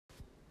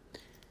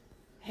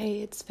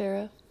Hey, it's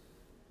Farah.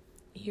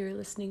 You're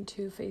listening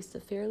to Face the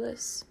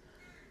Fearless.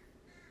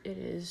 It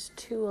is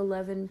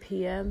 2:11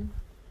 p.m.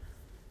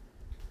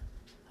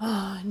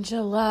 On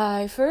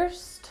July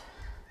 1st.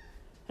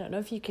 I don't know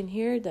if you can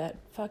hear that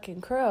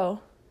fucking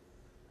crow.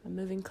 I'm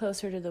moving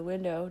closer to the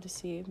window to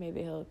see if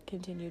maybe he'll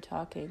continue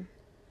talking.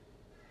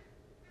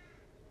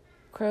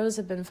 Crows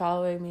have been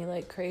following me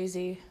like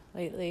crazy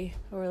lately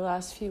over the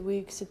last few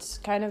weeks. It's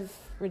kind of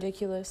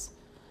ridiculous.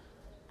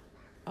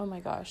 Oh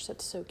my gosh,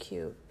 that's so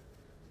cute.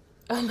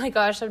 Oh my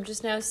gosh, I'm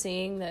just now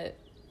seeing that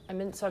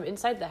I'm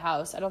inside the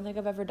house. I don't think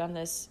I've ever done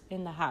this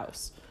in the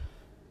house.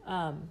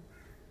 And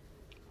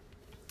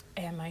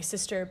my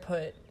sister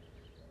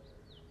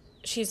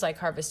she's like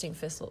harvesting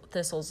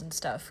thistles and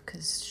stuff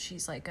because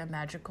she's like a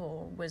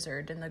magical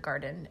wizard in the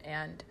garden.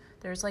 And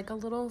there's like a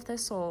little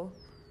thistle,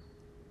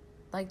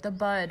 like the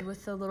bud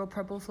with the little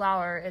purple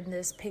flower in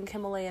this pink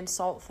Himalayan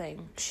salt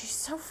thing. She's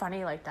so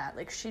funny like that.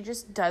 Like she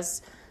just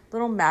does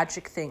little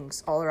magic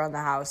things all around the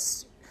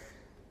house.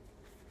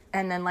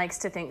 And then likes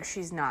to think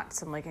she's not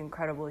some, like,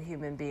 incredible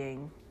human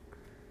being.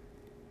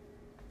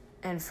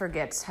 And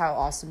forgets how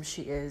awesome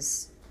she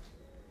is.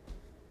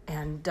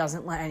 And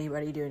doesn't let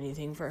anybody do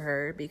anything for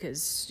her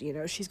because, you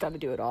know, she's got to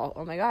do it all.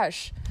 Oh, my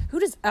gosh.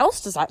 Else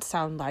does that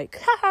sound like?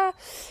 Haha.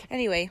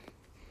 Anyway.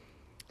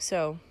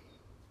 So,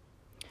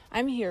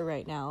 I'm here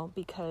right now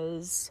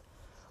because,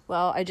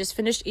 well, I just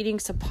finished eating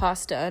some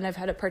pasta. And I've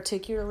had a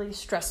particularly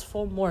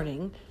stressful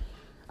morning.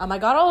 I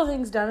got all the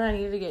things done I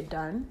needed to get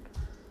done.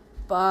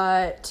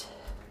 But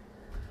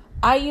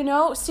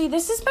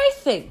this is my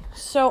thing.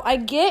 So I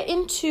get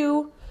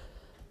into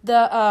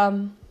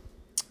the,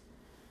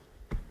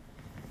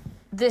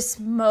 this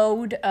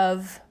mode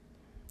of,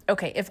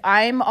 okay, if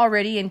I'm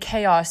already in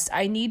chaos,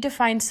 I need to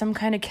find some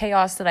kind of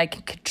chaos that I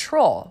can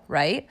control,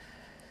 right?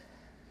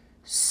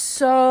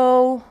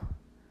 So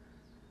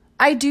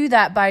I do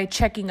that by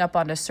checking up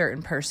on a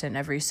certain person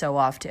every so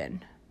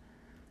often.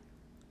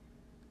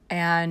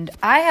 And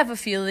I have a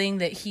feeling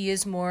that he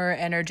is more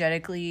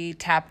energetically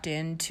tapped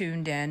in,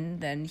 tuned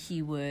in than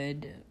he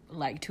would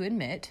like to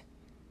admit.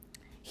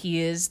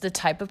 He is the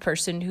type of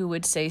person who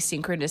would say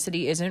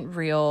synchronicity isn't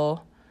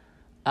real.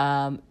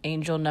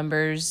 Angel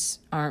numbers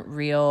aren't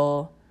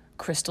real.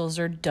 Crystals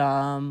are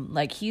dumb.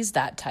 Like, he's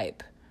that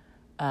type.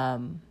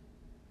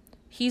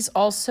 He's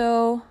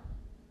also...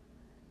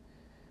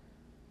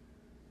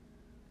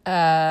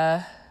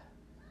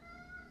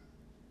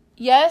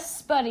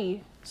 Yes,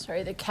 buddy.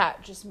 Sorry, the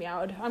cat just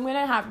meowed.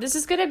 This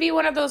is going to be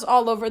one of those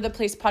all over the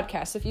place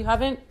podcasts. If you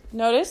haven't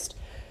noticed,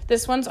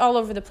 this one's all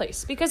over the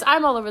place because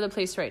I'm all over the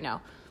place right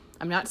now.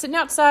 I'm not sitting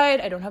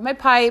outside. I don't have my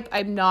pipe.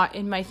 I'm not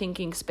in my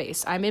thinking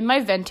space. I'm in my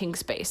venting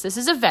space. This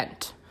is a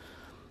vent.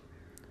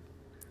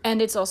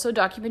 And it's also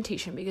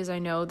documentation because I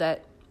know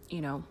that,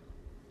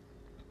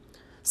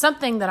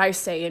 something that I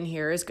say in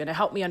here is going to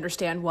help me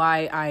understand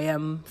why I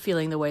am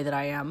feeling the way that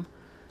I am.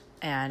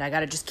 And I got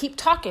to just keep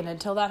talking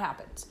until that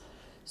happens.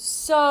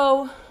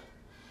 So,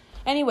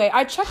 anyway,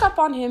 I check up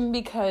on him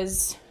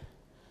because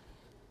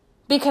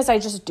I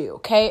just do,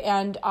 okay?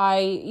 And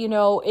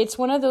it's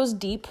one of those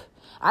deep,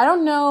 I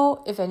don't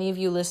know if any of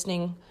you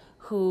listening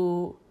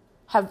who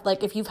have,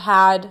 if you've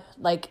had,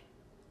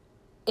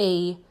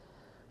 a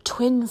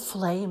twin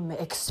flame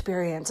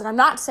experience. And I'm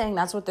not saying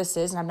that's what this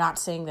is, and I'm not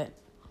saying that,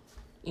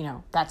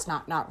 that's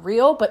not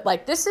real. But,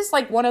 this is,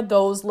 one of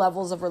those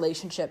levels of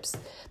relationships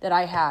that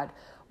I had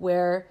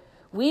where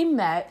we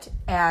met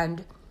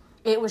and...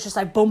 it was just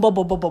like boom, boom,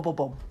 boom, boom, boom, boom,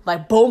 boom.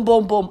 Like boom,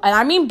 boom, boom. And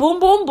I mean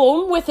boom, boom,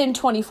 boom within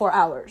 24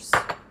 hours.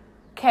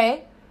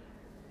 Okay?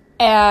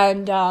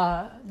 And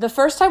the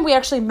first time we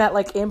actually met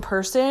in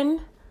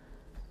person,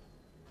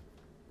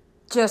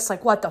 just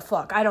what the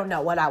fuck? I don't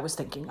know what I was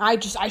thinking. I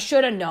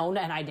should have known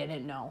and I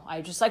didn't know.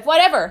 I just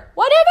whatever.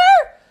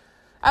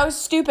 I was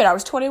stupid. I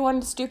was 21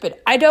 and stupid.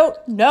 I don't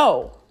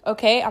know.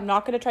 Okay? I'm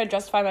not going to try to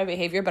justify my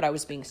behavior, but I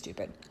was being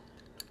stupid.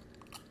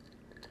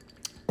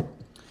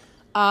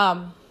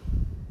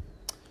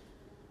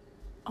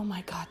 Oh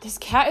my God, this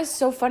cat is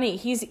so funny.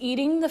 He's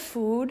eating the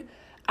food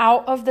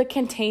out of the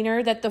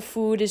container that the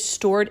food is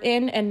stored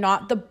in and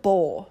not the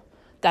bowl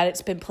that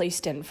it's been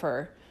placed in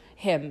for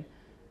him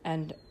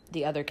and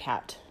the other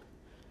cat.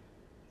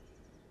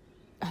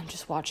 I'm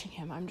just watching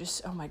him.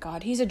 Oh my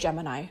God, he's a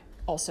Gemini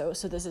also.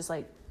 So this is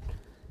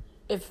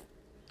if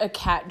a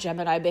cat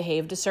Gemini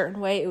behaved a certain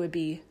way, it would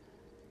be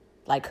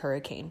like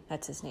Hurricane.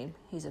 That's his name.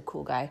 He's a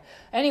cool guy.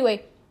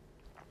 Anyway,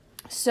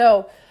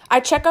 so I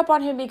check up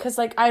on him because,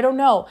 I don't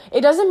know. It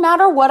doesn't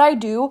matter what I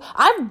do.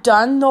 I've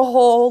done the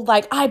whole,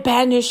 I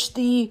banish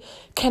the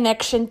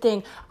connection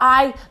thing.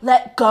 I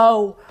let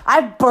go.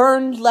 I've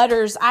burned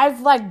letters.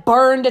 I've,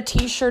 burned a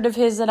t-shirt of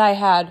his that I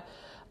had.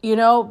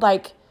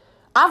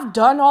 I've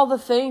done all the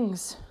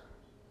things.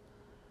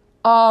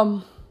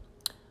 My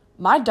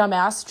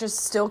dumbass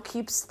just still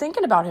keeps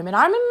thinking about him. And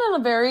I'm in a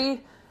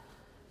very,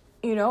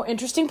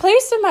 interesting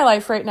place in my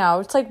life right now.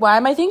 It's why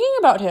am I thinking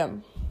about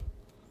him?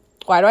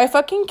 Why do I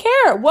fucking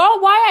care?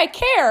 Well, why I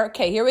care?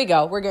 Okay, here we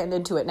go. We're getting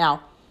into it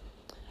now.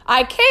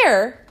 I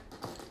care.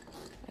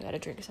 I gotta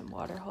drink some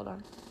water. Hold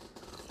on.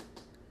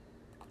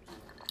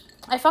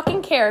 I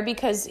fucking care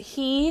because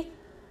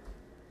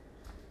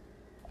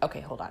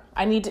okay, hold on.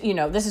 I need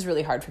to, this is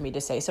really hard for me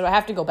to say, so I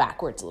have to go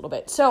backwards a little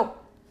bit. So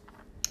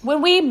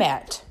when we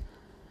met,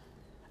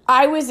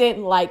 I was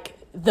in like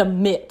the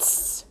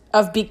midst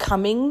of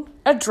becoming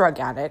a drug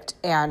addict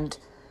and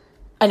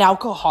an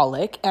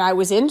alcoholic, and I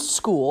was in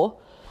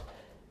school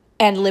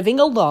and living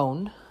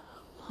alone,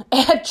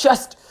 and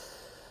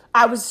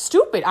I was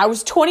stupid. I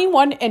was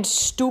 21 and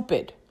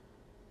stupid.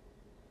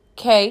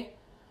 Okay?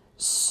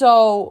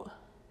 So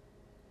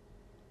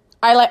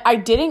I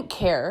didn't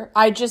care.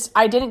 I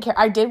didn't care.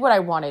 I did what I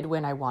wanted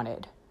when I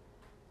wanted.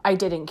 I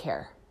didn't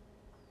care.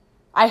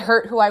 I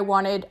hurt who I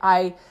wanted.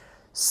 I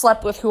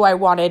slept with who I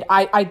wanted.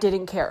 I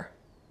didn't care.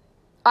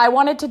 I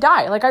wanted to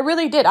die. Like, I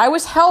really did. I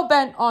was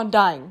hell-bent on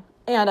dying,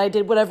 and I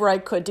did whatever I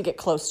could to get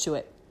close to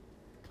it.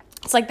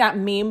 It's like that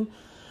meme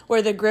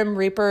where the Grim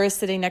Reaper is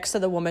sitting next to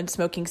the woman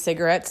smoking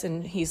cigarettes,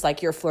 and he's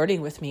like, "You're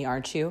flirting with me,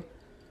 aren't you?"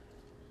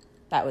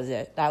 That was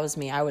it. That was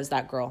me. I was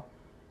that girl.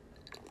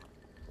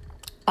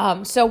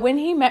 So when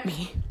he met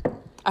me,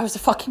 I was a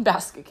fucking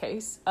basket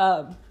case.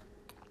 I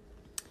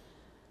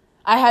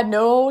had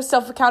no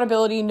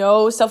self-accountability,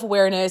 no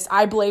self-awareness.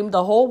 I blamed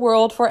the whole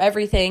world for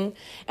everything.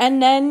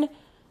 And then,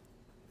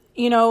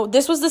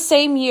 this was the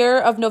same year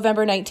of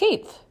November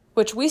 19th,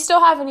 which we still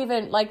haven't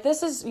even,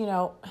 this is,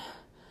 it's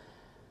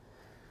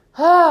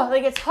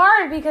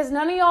hard because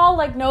none of y'all,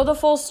 know the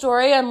full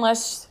story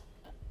unless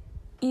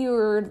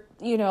you're,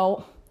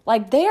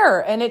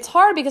 there. And it's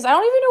hard because I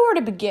don't even know where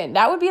to begin.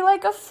 That would be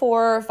like a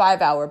 4 or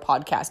 5 hour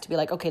podcast to be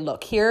like, okay,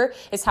 look, here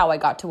is how I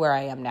got to where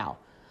I am now.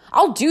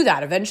 I'll do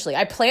that eventually.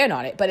 I plan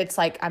on it, but it's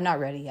like, I'm not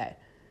ready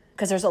yet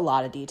because there's a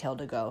lot of detail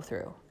to go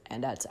through,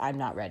 and I'm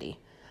not ready.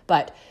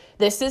 But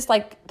this is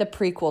like the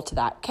prequel to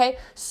that. Okay.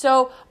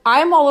 So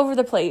I'm all over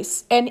the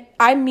place, and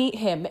I meet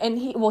him, and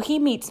he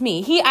meets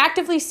me. He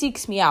actively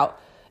seeks me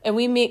out, and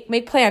we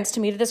make plans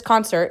to meet at this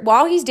concert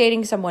while he's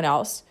dating someone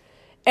else.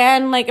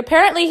 And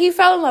apparently he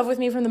fell in love with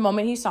me from the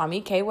moment he saw me.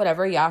 Okay,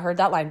 whatever. Yeah, I heard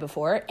that line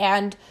before.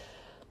 And,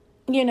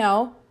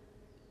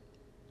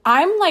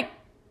 I'm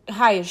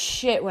high as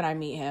shit when I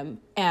meet him.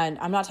 And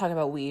I'm not talking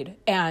about weed.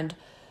 And,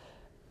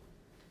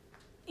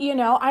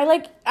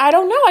 I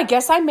don't know. I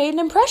guess I made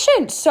an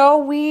impression. So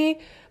we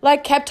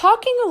kept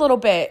talking a little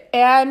bit.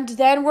 And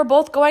then we're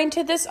both going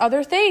to this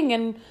other thing.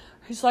 And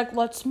he's like,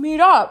 let's meet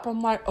up.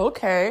 I'm like,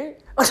 okay.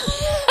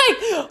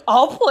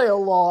 I'll play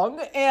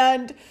along.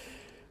 And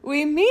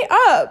we meet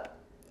up,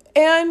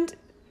 and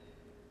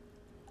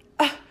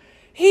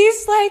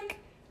he's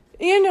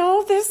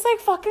this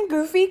fucking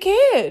goofy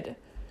kid.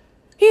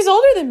 He's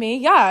older than me.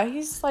 Yeah,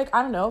 he's I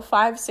don't know,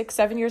 5, 6,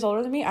 7 years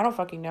older than me. I don't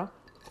fucking know.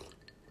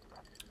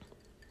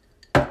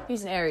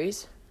 He's an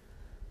Aries,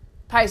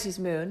 Pisces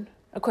moon,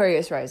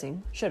 Aquarius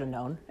rising. Should have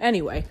known.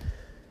 Anyway,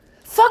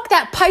 fuck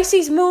that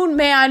Pisces moon,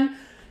 man.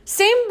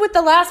 Same with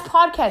the last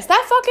podcast.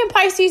 That fucking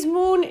Pisces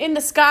moon in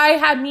the sky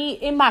had me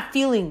in my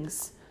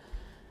feelings.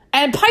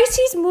 And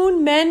Pisces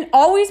moon men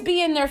always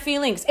be in their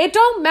feelings. It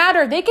don't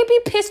matter. They can be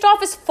pissed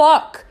off as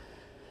fuck.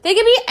 They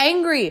can be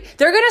angry.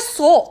 They're going to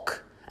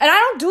sulk. And I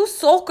don't do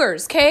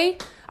sulkers, okay?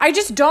 I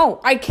just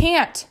don't. I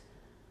can't.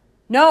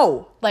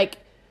 No.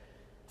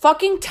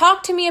 Fucking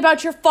talk to me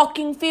about your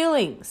fucking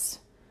feelings.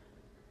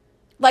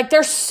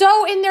 They're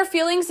so in their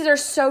feelings that they're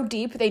so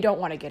deep, they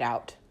don't want to get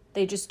out.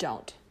 They just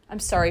don't. I'm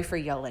sorry for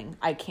yelling.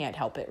 I can't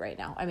help it right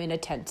now. I'm in a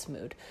tense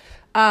mood.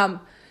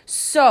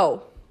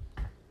 So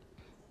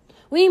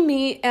we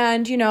meet,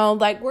 and,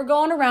 we're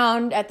going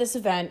around at this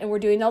event, and we're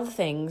doing all the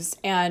things,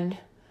 and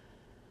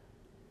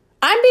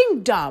I'm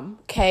being dumb,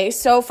 okay?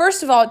 So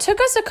first of all, it took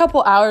us a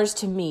couple hours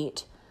to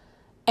meet,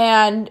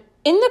 and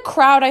in the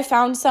crowd, I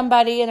found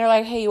somebody, and they're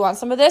like, hey, you want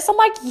some of this? I'm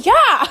like,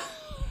 yeah! 2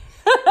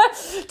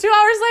 hours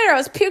later, I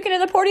was puking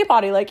in the porta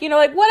potty,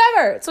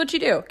 whatever. It's what you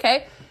do,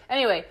 okay?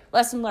 Anyway,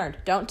 lesson learned.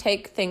 Don't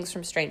take things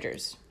from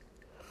strangers.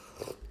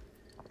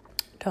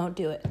 Don't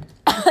do it.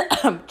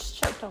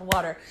 Just choked on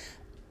water.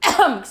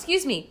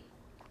 Excuse me.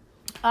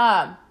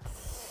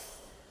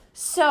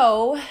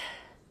 So,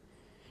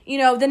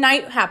 the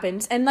night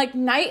happens, and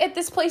night at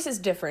this place is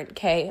different,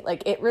 okay?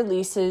 It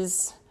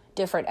releases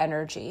different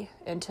energy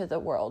into the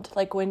world.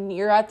 When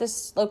you're at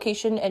this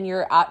location and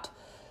you're at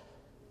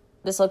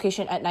this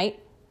location at night,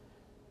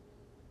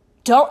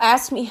 don't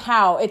ask me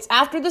how. It's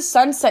after the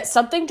sunset.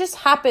 Something just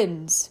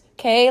happens,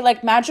 okay?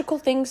 Magical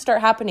things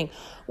start happening.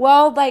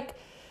 Well,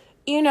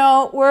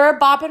 we're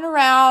bopping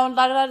around,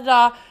 la da da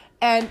da.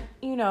 And,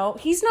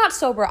 he's not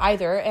sober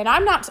either. And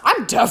I'm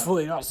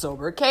definitely not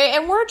sober, okay?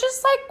 And we're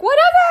just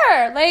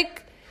whatever.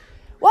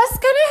 What's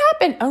gonna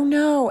happen? Oh,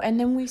 no. And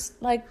then we're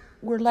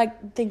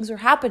things are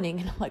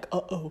happening. And I'm like,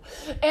 uh-oh.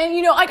 And,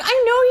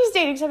 I know he's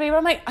dating somebody, but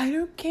I'm like, I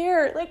don't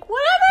care.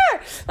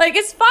 Whatever.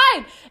 It's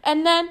fine.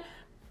 And then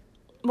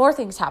more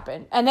things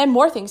happen. And then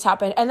more things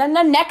happen. And then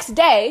the next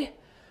day,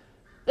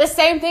 the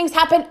same things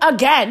happen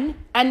again.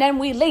 And then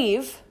we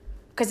leave.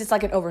 Because it's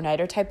an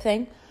overnighter type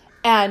thing.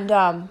 And,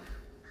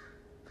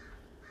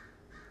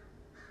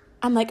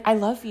 I'm like, I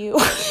love you.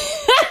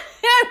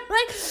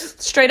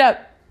 Straight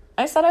up.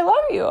 I said, I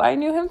love you. I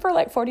knew him for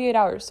 48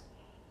 hours.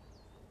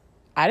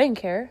 I didn't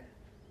care.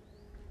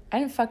 I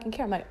didn't fucking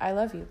care. I'm like, I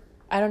love you.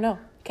 I don't know.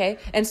 Okay.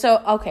 And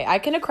so, okay, I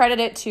can accredit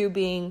it to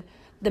being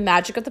the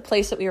magic of the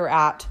place that we were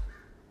at,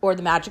 or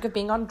the magic of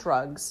being on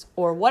drugs,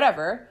 or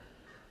whatever.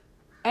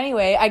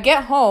 Anyway, I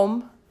get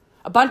home.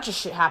 A bunch of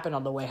shit happened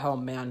on the way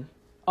home, man.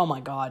 Oh my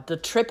God. The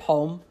trip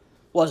home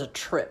was a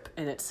trip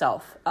in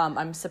itself.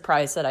 I'm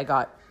surprised that I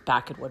got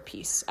back in one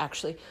piece,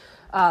 actually.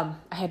 I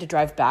had to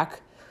drive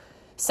back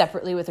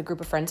separately with a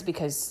group of friends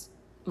because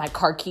my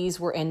car keys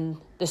were in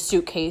the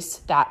suitcase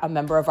that a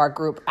member of our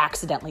group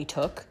accidentally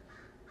took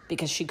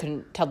because she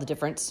couldn't tell the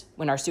difference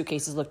when our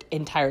suitcases looked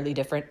entirely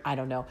different. I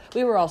don't know.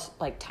 We were all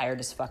like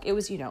tired as fuck. It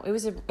was,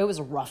 it was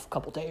a rough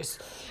couple days,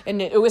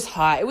 and it was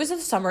hot. It was in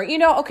the summer,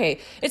 okay,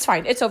 it's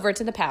fine. It's over.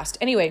 It's in the past.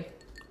 Anyway.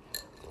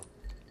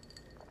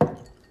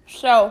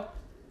 Oh,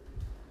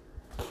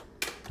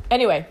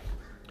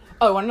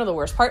 you want to know the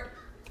worst part?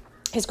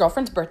 His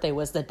girlfriend's birthday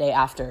was the day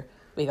after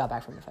we got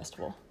back from the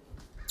festival.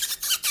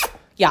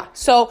 Yeah,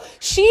 so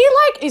she,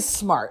 is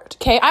smart,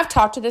 okay? I've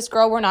talked to this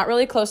girl. We're not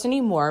really close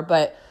anymore,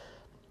 but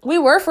we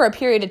were for a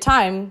period of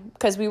time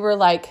because we were,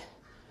 in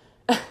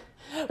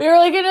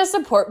a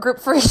support group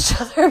for each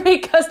other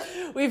because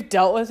we've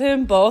dealt with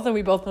him both and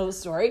we both know the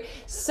story.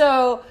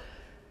 So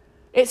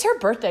it's her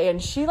birthday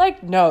and she,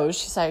 knows.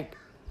 She's like,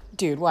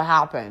 dude, what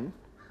happened?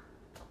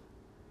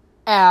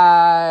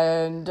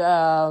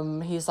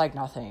 And he's like,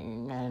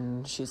 nothing.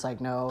 And she's like,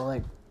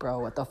 no, bro,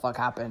 what the fuck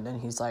happened?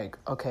 And he's like,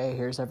 okay,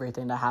 here's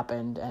everything that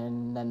happened.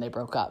 And then they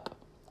broke up.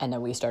 And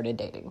then we started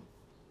dating.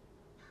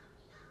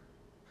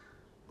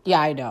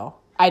 Yeah, I know.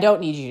 I don't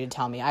need you to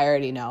tell me. I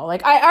already know.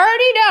 I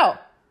already know.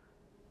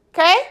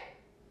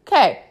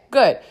 Okay,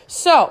 good.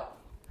 So,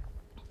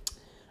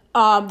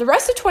 the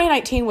rest of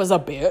 2019 was a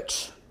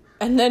bitch.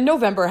 And then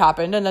November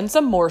happened, and then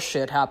some more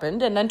shit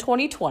happened, and then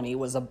 2020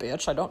 was a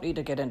bitch. I don't need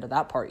to get into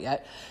that part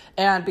yet,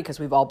 and because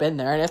we've all been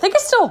there, and I think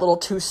it's still a little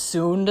too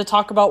soon to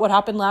talk about what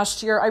happened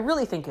last year. I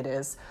really think it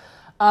is.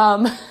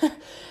 Yeah,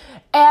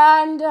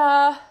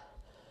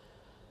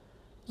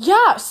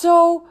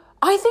 so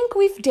I think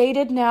we've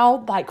dated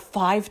now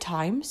 5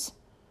 times,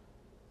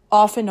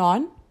 off and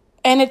on,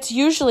 and it's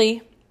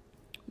usually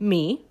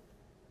me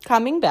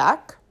coming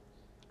back,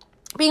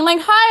 being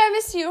like, hi, I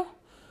miss you.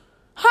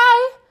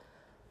 Hi.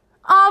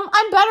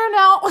 I'm better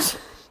now.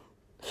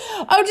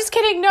 Oh, just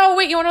kidding. No,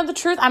 wait, you want to know the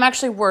truth? I'm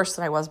actually worse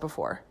than I was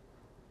before.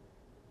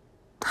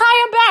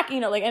 Hi, I'm back.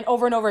 And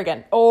over and over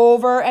again.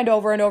 Over and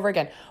over and over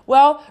again.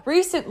 Well,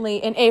 recently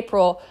in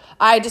April,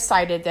 I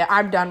decided that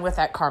I'm done with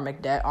that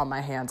karmic debt on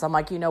my hands. I'm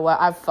like, you know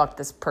what? I've fucked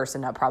this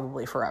person up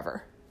probably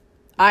forever.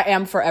 I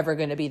am forever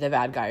going to be the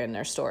bad guy in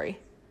their story.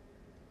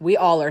 We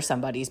all are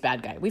somebody's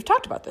bad guy. We've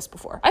talked about this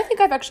before. I think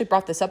I've actually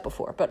brought this up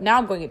before, but now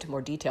I'm going into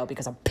more detail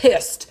because I'm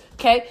pissed.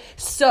 Okay?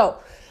 So,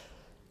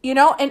 in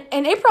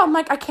April, I'm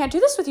like, I can't do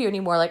this with you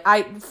anymore.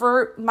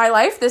 For my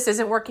life, this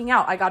isn't working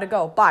out. I gotta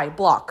go. Bye.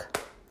 Block.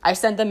 I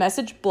send the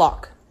message,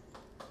 block.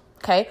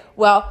 Okay?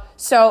 Well,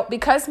 so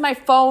because my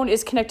phone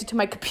is connected to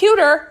my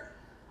computer,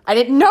 I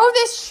didn't know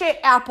this shit,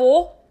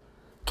 Apple.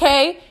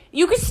 Okay?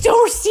 You can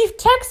still receive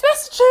text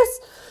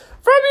messages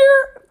from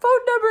your phone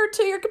number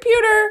to your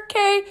computer.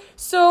 Okay?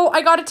 So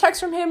I got a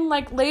text from him,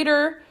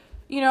 later.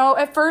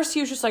 At first, he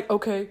was just like,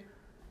 okay.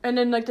 And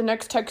then, the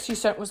next text he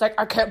sent was like,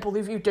 I can't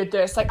believe you did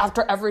this.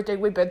 After everything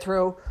we've been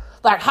through.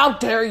 How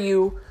dare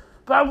you?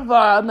 Blah, blah,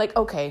 blah. I'm like,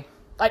 okay.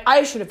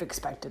 I should have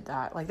expected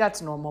that.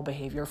 That's normal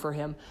behavior for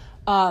him.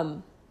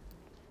 And,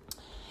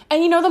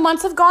 the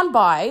months have gone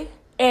by.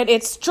 And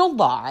it's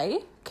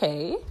July.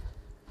 Okay.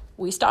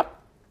 We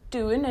stopped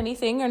doing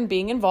anything and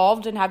being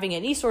involved and having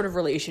any sort of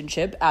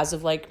relationship as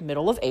of,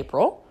 middle of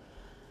April.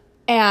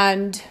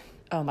 And,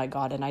 oh, my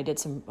God. And I did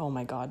some, oh,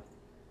 my God.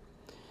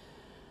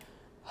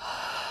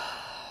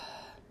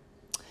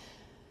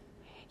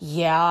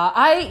 Yeah,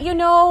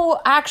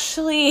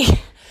 actually,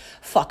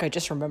 fuck, I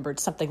just remembered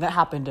something that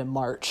happened in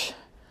March.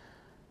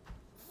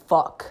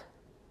 Fuck.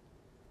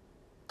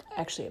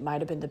 Actually, it might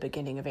have been the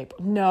beginning of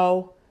April.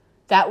 No,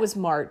 that was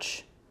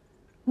March.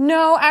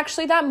 No,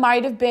 actually, that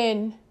might have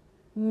been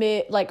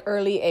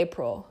early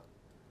April.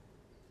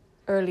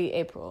 Early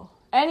April.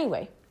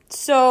 Anyway,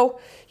 so,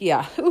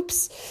 yeah,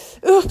 oops,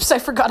 I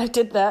forgot I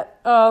did that.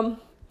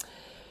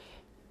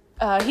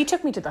 He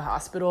took me to the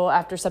hospital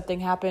after something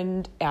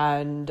happened,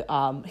 and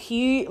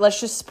let's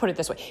just put it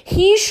this way.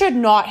 He should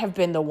not have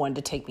been the one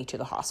to take me to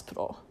the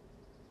hospital.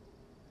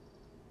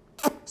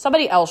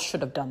 Somebody else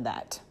should have done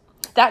that.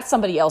 That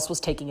somebody else was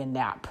taking a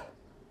nap.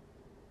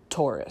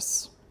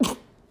 Taurus.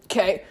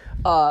 Okay.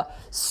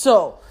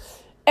 So,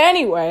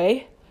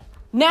 anyway,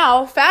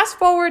 now fast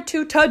forward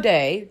to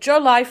today,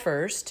 July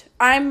 1st.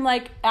 I'm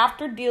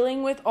after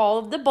dealing with all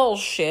of the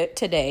bullshit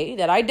today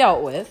that I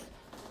dealt with,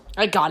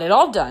 I got it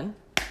all done.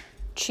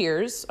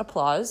 Cheers,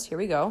 applause, here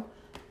we go.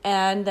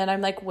 And then I'm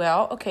like,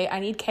 well, okay,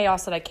 I need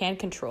chaos that I can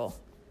control.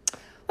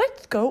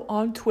 Let's go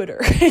on Twitter.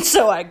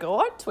 So I go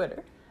on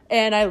Twitter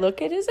and I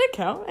look at his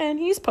account and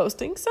he's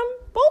posting some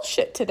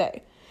bullshit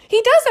today.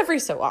 He does every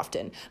so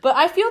often. But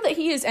I feel that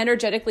he is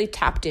energetically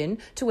tapped in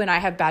to when I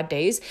have bad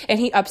days, and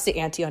he ups the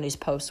ante on his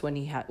posts when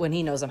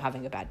he knows I'm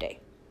having a bad day.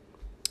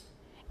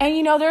 And,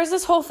 you know, there's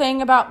this whole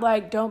thing about,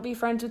 like, don't be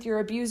friends with your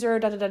abuser,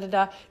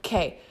 da-da-da-da-da.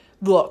 Okay,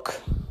 look,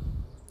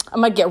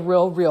 I'm going to get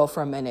real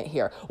for a minute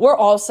here. We're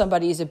all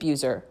somebody's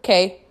abuser,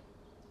 okay?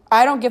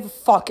 I don't give a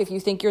fuck if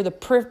you think you're the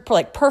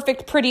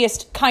perfect,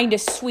 prettiest,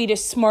 kindest,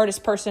 sweetest,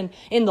 smartest person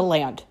in the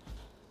land.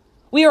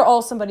 We are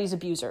all somebody's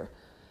abuser.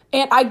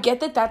 And I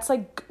get that that's,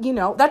 like, you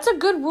know, that's a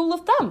good rule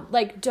of thumb.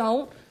 Like,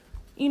 don't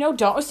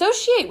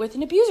associate with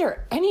an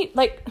abuser.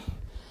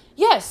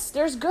 Yes,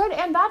 there's good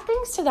and bad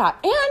things to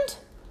that. And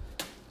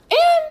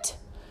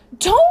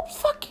don't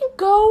fucking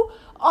go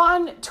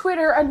on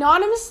Twitter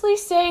anonymously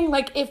saying,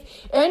 like, if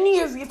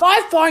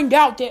I find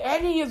out that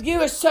any of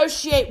you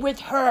associate with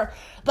her,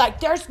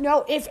 like, there's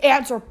no ifs,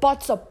 ands, or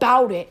buts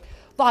about it.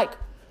 Like,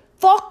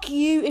 fuck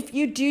you if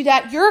you do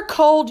that. You're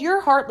cold,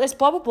 you're heartless,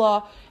 blah, blah,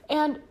 blah.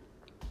 And,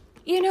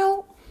 you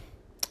know,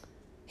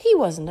 he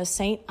wasn't a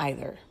saint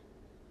either.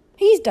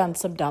 He's done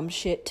some dumb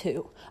shit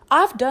too.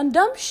 I've done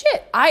dumb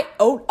shit. I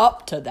own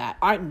up to that.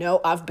 I know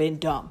I've been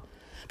dumb.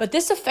 But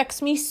this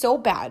affects me so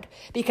bad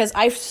because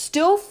I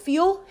still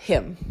feel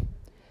him.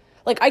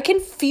 Like, I can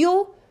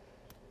feel,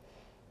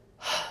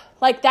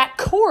 like, that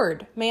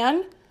cord,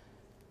 man.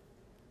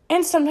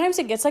 And sometimes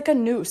it gets like a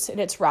noose and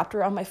it's wrapped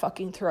around my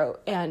fucking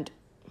throat. And,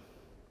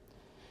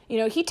 you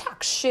know, he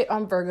talks shit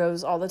on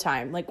Virgos all the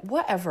time. Like,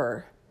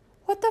 whatever.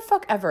 What the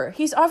fuck ever.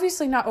 He's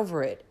obviously not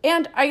over it.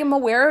 And I am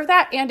aware of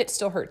that, and it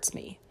still hurts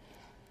me.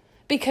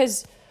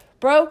 Because,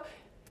 bro,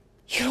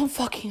 you don't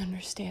fucking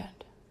understand.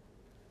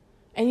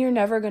 And you're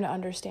never going to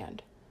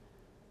understand.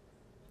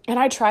 And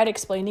I tried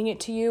explaining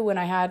it to you when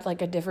I had,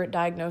 like, a different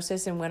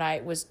diagnosis and when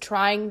I was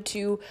trying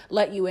to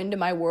let you into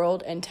my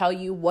world and tell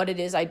you what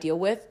it is I deal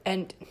with,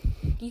 and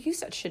you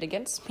use that shit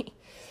against me.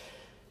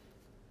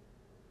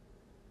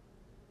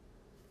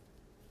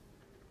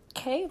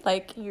 Okay,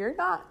 like, you're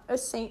not a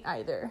saint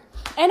either.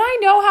 And I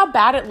know how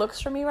bad it looks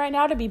for me right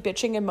now to be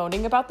bitching and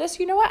moaning about this.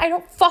 You know what? I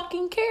don't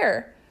fucking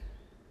care.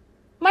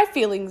 My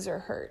feelings are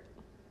hurt.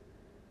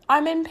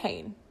 I'm in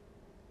pain.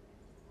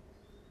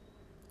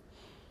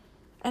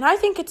 And I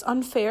think it's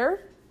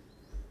unfair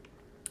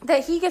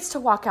that he gets to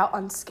walk out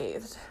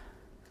unscathed.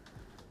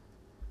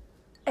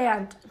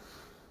 And,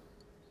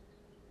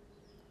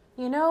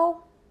 you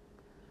know,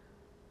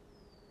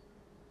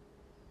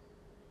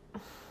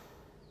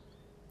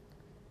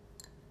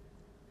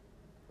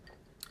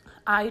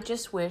 I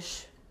just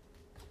wish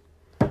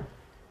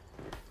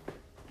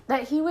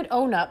that he would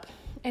own up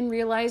and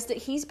realize that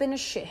he's been a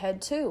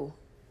shithead too.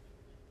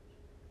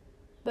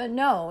 But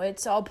no,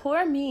 it's all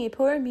poor me,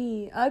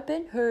 I've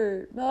been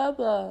hurt, blah,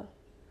 blah,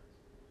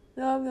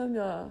 blah, blah,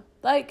 blah.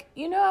 Like,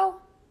 you know,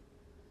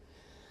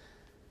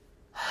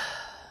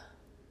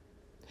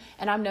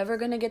 and I'm never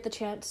going to get the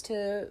chance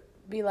to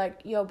be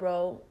like, yo,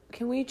 bro,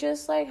 can we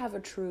just, like, have a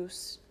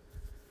truce?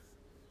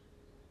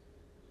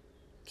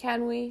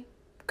 Can we?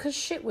 Because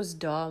shit was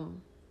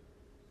dumb.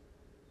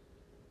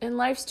 And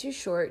life's too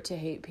short to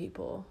hate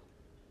people.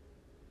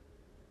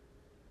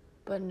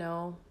 But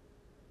no.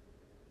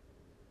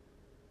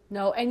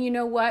 No, and you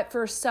know what?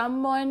 For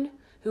someone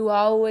who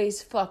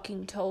always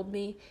fucking told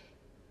me,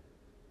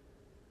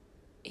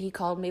 he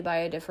called me by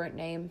a different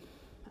name.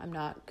 I'm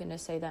not going to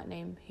say that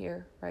name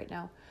here right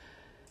now.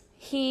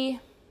 He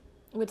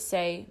would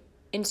say,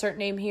 insert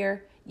name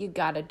here, you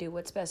gotta do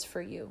what's best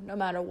for you, no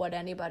matter what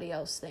anybody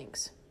else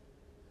thinks.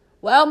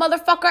 Well,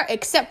 motherfucker,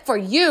 except for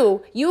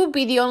you, you would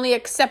be the only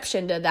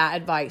exception to that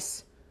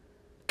advice.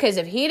 Because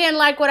if he didn't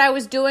like what I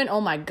was doing, oh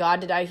my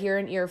God, did I hear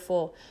an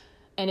earful.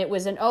 And it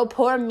was an, oh,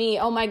 poor me.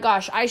 Oh my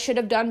gosh, I should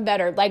have done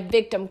better. Like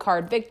victim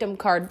card.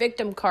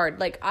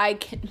 Like I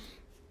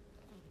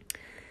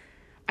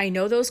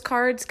know those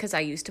cards because I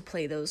used to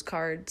play those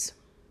cards.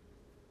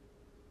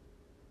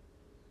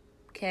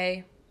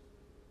 Okay.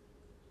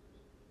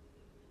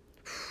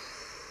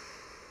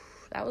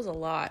 That was a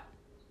lot.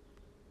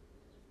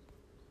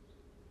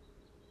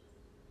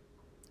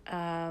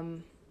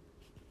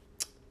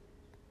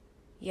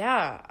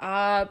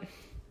 Yeah.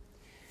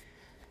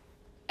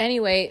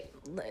 Anyway,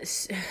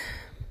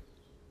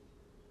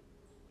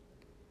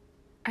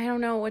 I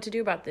don't know what to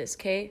do about this,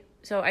 okay?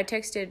 So I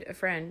texted a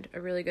friend,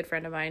 a really good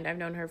friend of mine. I've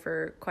known her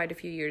for quite a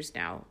few years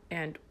now.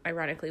 And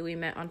ironically, we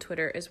met on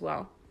Twitter as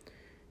well.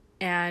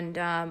 And,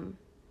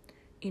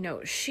 you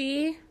know,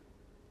 she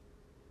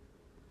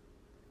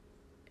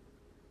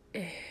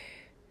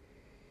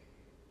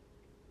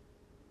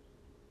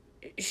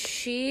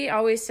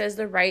always says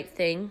the right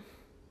thing.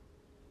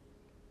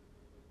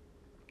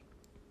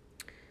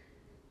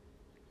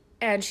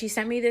 And she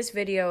sent me this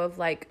video of,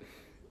 like,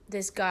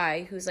 this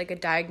guy who's, like, a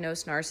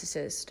diagnosed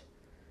narcissist.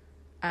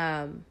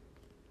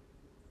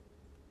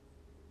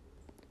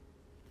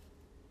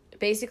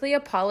 Basically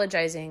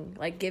apologizing,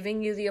 like,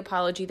 giving you the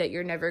apology that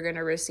you're never going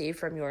to receive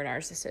from your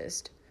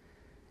narcissist.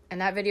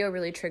 And that video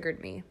really triggered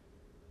me.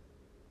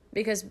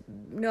 Because,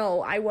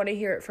 no, I want to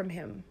hear it from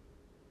him.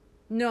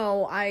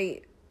 No,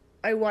 I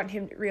want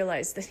him to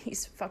realize that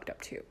he's fucked up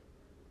too.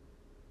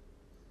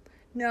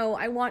 No,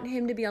 I want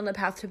him to be on the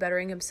path to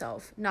bettering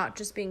himself, not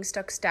just being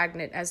stuck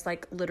stagnant as,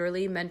 like,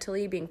 literally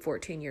mentally being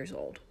 14 years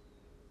old.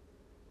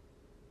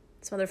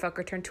 This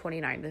motherfucker turned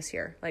 29 this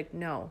year. Like,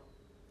 no.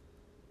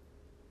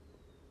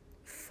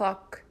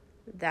 Fuck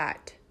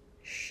that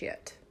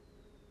shit.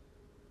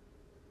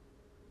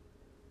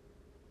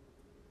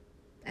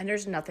 And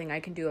there's nothing I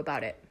can do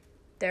about it.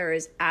 There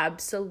is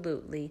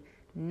absolutely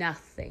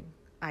nothing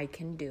I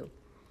can do.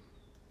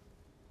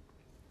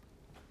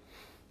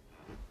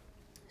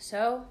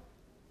 So,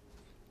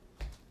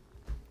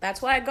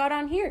 that's why I got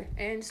on here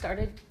and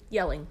started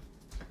yelling.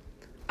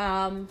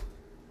 I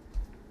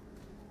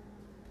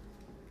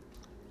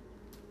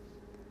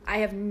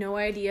have no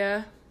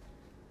idea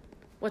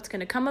what's going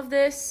to come of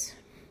this.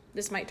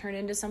 This might turn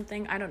into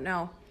something. I don't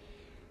know.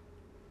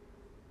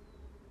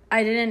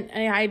 I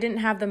didn't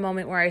have the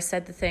moment where I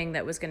said the thing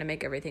that was going to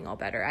make everything all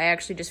better. I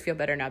actually just feel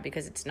better now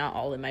because it's not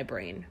all in my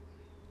brain.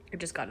 I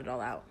just got it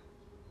all out.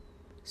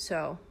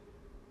 So,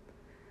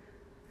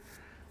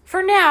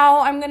 for now,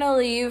 I'm going to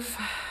leave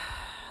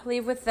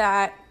with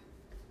that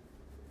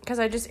because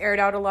I just aired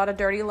out a lot of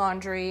dirty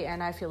laundry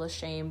and I feel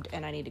ashamed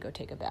and I need to go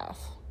take a bath.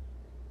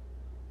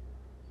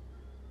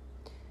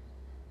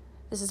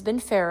 This has been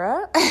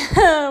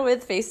Farah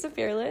with Face the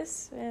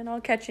Fearless, and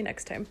I'll catch you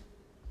next time.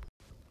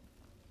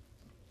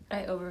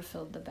 I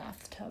overfilled the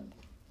bathtub.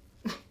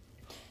 It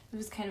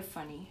was kind of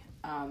funny.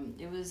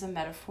 It was a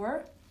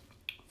metaphor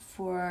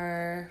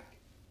for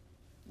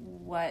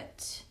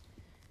what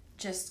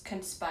just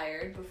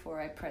conspired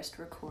before I pressed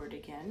record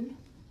again.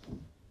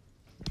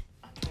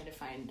 I'm trying to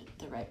find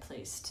the right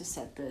place to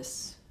set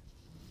this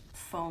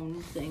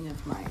phone thing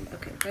of mine.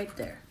 Okay, right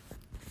there.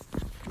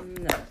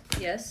 No.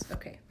 Yes?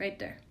 Okay, right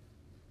there.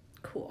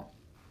 Cool.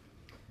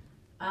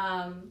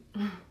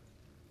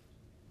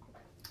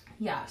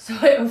 Yeah, so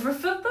I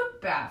overfilled the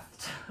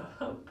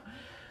bathtub.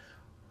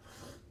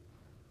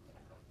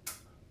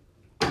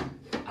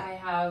 I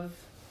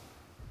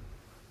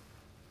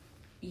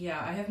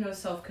have no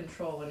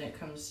self-control when it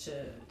comes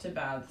to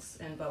baths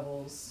and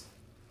bubbles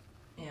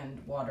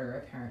and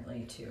water,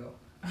 apparently, too.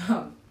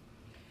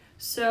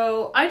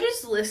 So I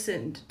just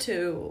listened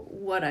to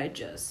what I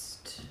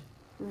just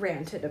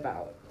ranted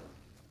about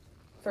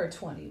for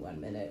 21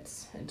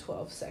 minutes and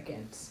 12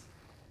 seconds.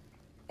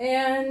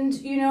 And,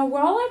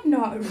 while I'm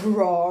not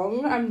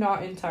wrong, I'm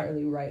not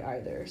entirely right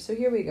either. So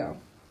here we go.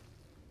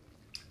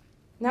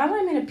 Now that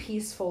I'm in a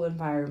peaceful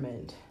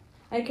environment,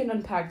 I can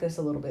unpack this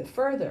a little bit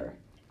further.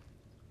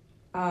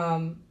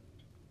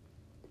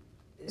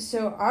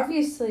 So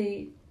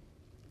obviously,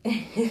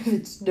 if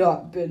it's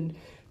not been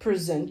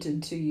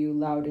presented to you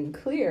loud and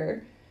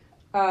clear,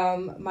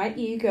 my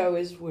ego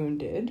is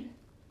wounded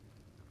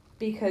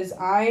because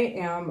I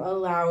am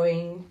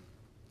allowing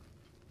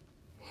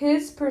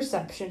his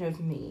perception of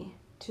me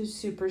to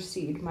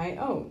supersede my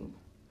own.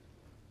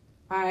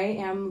 I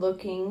am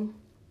looking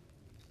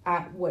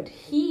at what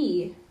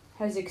he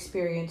has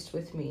experienced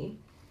with me,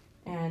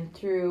 and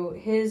through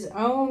his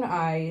own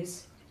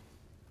eyes,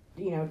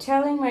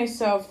 telling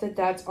myself that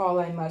that's all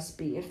I must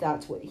be if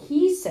that's what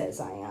he says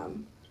I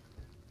am.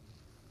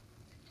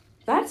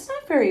 That's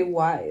not very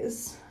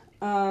wise.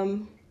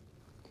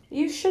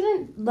 You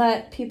shouldn't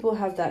let people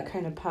have that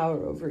kind of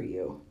power over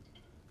you.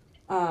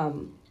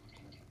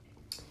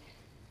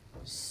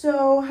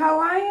 So how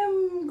I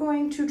am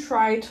going to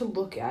try to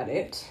look at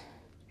it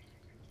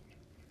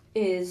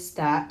is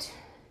that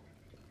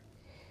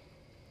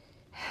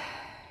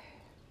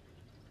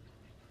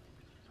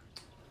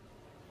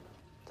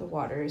the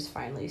water is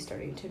finally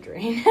starting to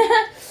drain.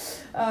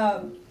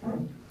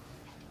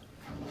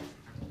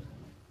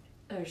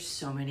 There's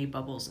so many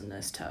bubbles in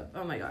this tub.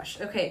 Oh my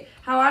gosh. Okay,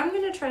 how I'm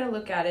going to try to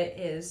look at it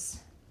is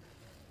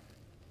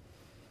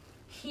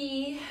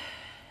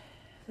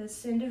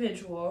this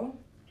individual,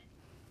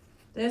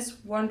 this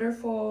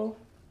wonderful,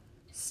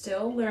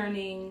 still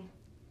learning,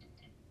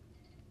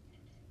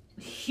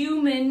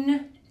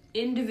 human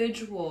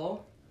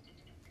individual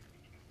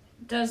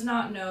does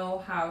not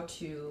know how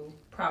to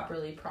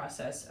properly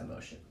process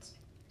emotions.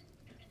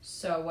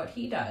 So what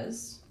he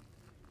does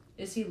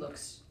is he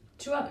looks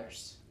to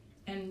others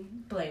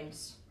and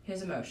blames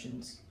his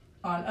emotions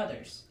on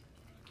others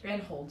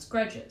and holds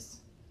grudges.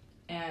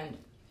 And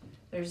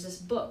there's this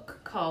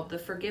book called The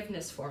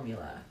Forgiveness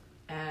Formula.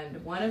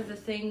 And one of the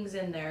things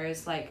in there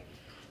is like,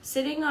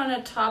 sitting on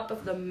a top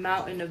of the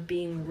mountain of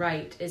being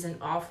right is an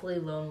awfully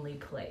lonely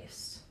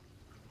place.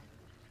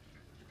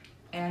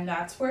 And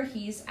that's where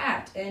he's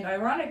at. And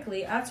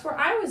ironically, that's where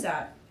I was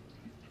at,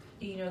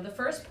 the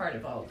first part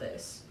of all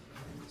this.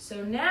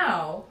 So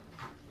now,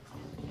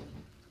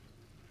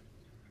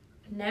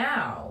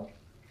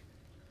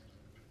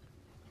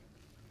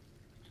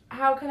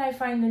 how can I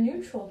find the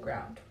neutral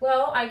ground?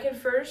 Well, I can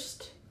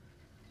first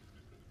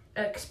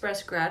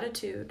express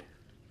gratitude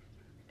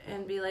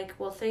and be like,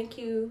 well, thank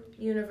you,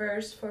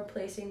 universe, for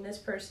placing this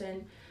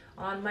person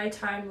on my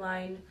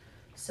timeline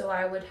so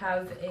I would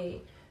have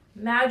a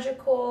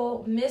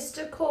magical,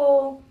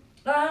 mystical,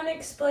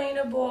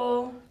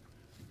 unexplainable,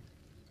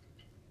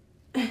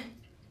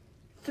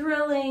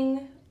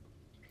 thrilling,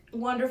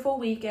 wonderful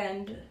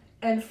weekend,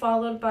 and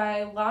followed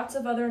by lots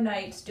of other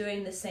nights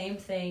doing the same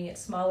thing at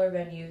smaller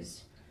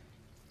venues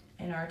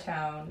in our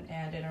town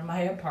and in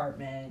my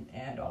apartment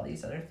and all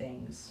these other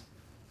things.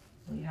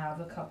 We have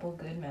a couple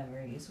good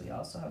memories. We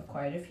also have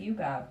quite a few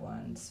bad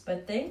ones.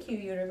 But thank you,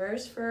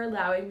 universe, for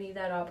allowing me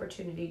that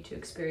opportunity to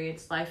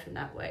experience life in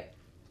that way.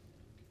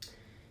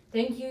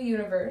 Thank you,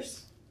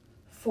 universe,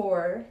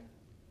 for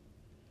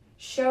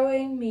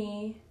showing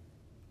me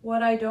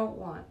what I don't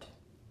want.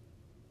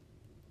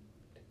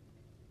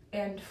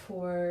 And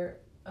for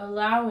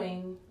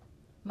allowing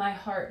my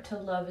heart to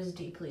love as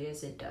deeply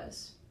as it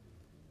does.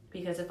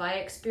 Because if I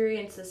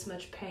experience this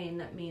much pain,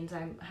 that means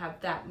I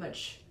have that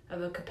much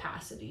of a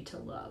capacity to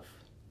love.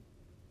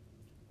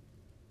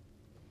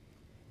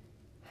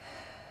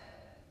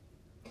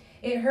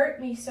 It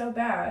hurt me so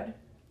bad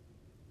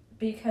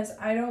because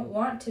I don't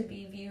want to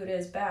be viewed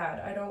as bad.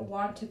 I don't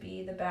want to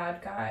be the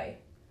bad guy.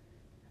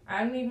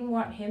 I don't even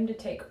want him to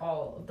take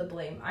all of the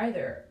blame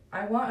either.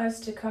 I want us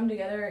to come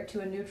together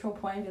to a neutral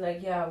point and be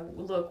like, yeah,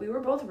 look, we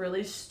were both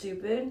really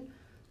stupid.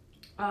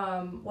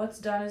 What's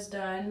done is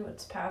done.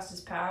 What's past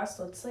is past.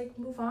 Let's,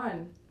 move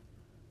on.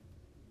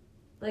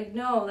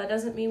 No, that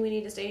doesn't mean we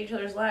need to stay in each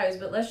other's lives,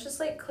 but let's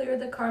just, clear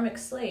the karmic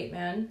slate,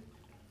 man.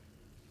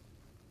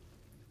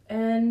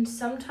 And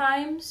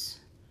sometimes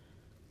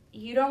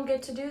you don't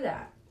get to do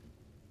that.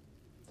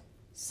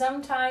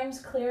 Sometimes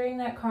clearing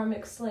that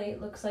karmic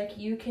slate looks like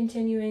you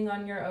continuing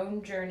on your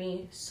own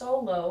journey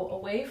solo,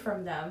 away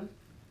from them,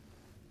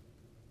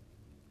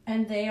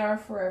 and they are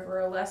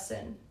forever a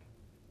lesson.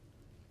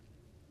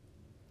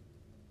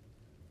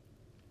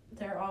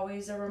 They're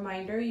always a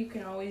reminder. You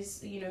can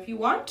always, if you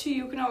want to,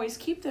 you can always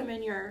keep them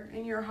in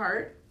your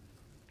heart.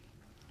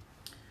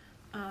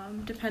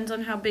 Depends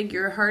on how big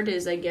your heart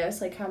is, I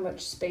guess. How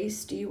much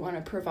space do you want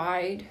to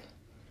provide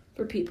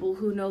for people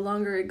who no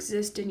longer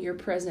exist in your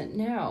present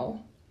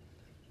now?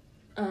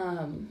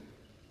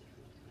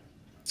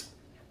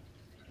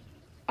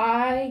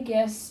 I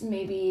guess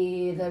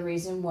maybe the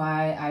reason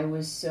why I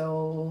was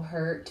so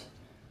hurt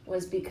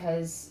was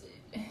because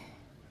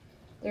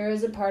there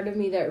is a part of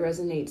me that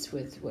resonates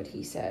with what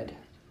he said.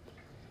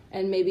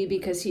 And maybe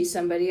because he's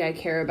somebody I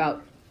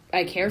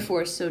care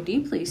for so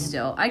deeply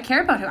still. I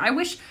care about him.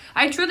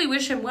 I truly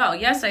wish him well.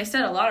 Yes, I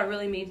said a lot of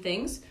really mean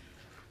things.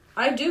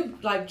 I do,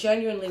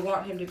 genuinely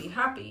want him to be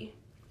happy.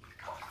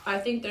 I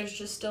think there's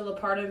just still a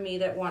part of me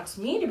that wants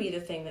me to be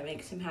the thing that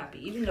makes him happy,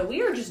 even though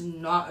we are just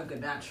not a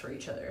good match for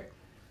each other.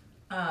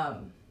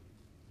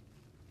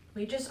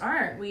 We just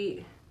aren't.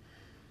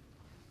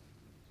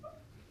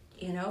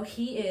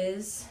 He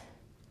is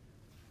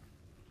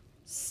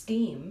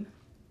steam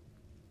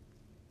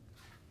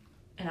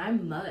and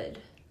I'm mud.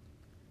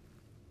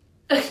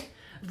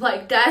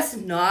 That's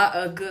not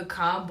a good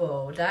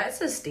combo. That's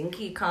a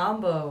stinky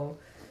combo.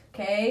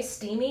 Okay,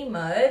 steamy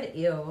mud.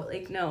 Ew.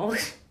 No.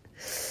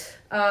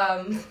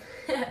 I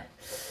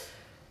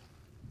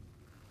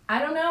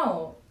don't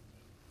know.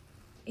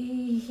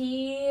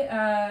 He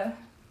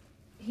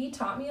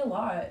taught me a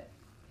lot.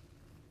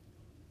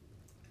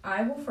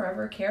 I will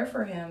forever care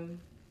for him.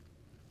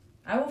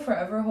 I will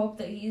forever hope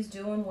that he's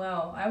doing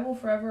well. I will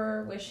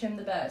forever wish him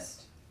the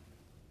best.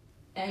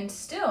 And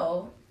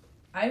still,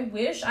 I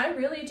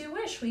really do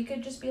wish we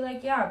could just be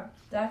yeah,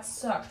 that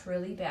sucked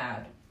really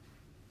bad.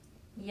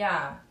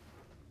 Yeah.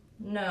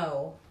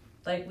 No.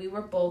 We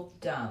were both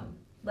dumb.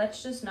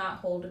 Let's just not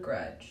hold a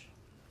grudge.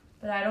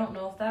 But I don't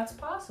know if that's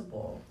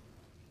possible.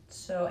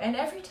 So, and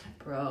every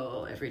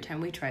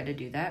time we try to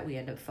do that, we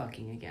end up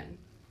fucking again.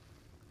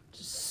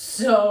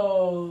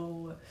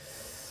 So,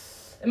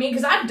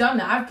 because I've done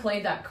that. I've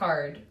played that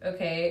card,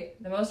 okay?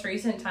 The most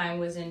recent time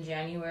was in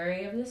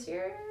January of this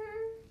year.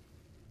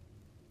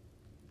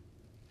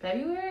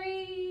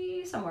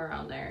 February? Somewhere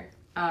around there.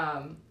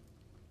 I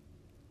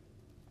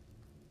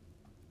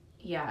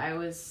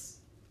was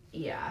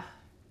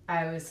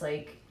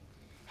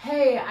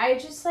hey, I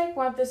just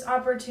want this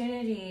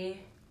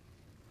opportunity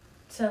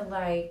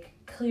to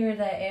clear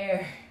the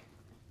air.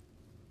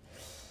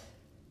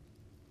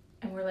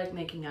 And we're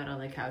making out on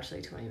the couch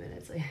 20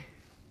 minutes later.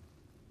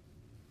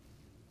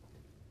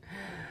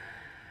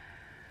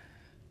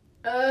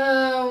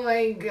 Oh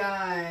my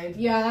god.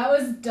 Yeah, that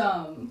was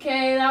dumb.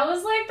 Okay, that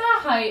was the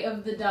height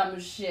of the dumb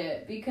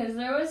shit. Because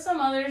there was some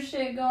other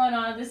shit going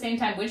on at the same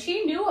time, which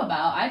he knew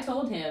about. I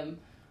told him.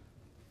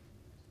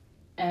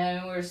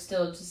 And we're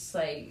still just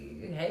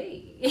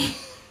hey.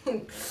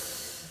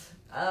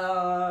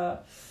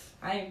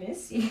 I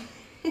miss you.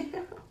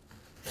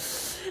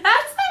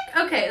 That's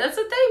okay, that's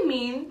what they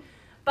mean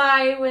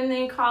by when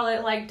they call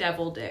it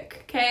devil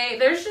dick. Okay?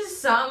 There's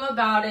just something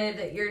about it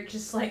that you're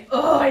just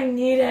oh, I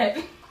need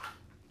it.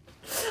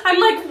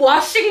 I'm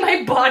washing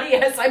my body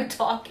as I'm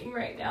talking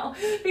right now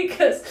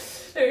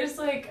because there's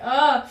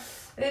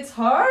it's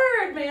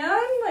hard, man.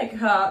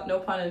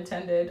 No pun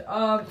intended.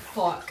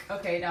 Fuck.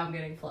 Okay, now I'm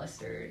getting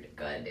flustered.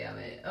 God damn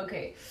it.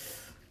 Okay.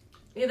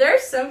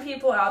 There's some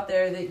people out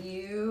there that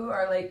you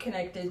are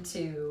connected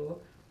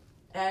to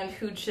and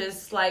who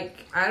just I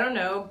don't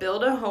know,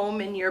 build a home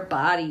in your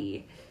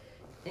body.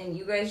 and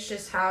you guys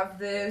just have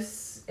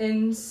this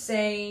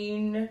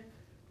insane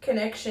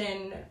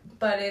connection,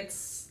 but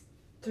it's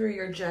through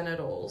your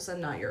genitals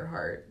and not your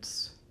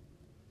hearts.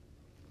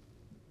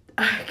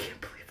 I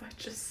can't believe I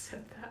just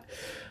said that.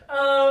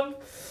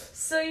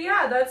 So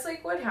yeah, that's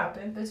like what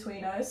happened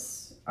between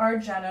us. Our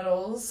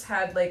genitals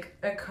had like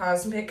a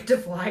cosmic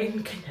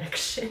divine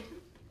connection.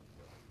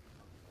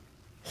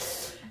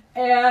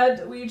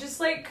 And we just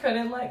like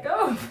couldn't let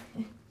go of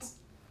it.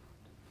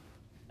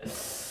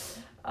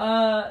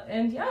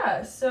 And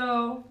yeah,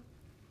 so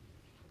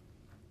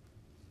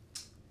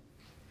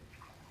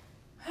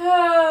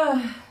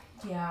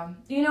yeah,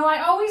 you know,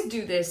 I always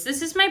do this.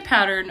 This is my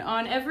pattern.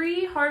 On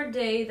every hard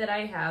day that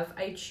I have,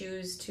 I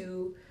choose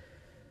to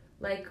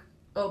like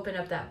open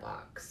up that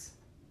box.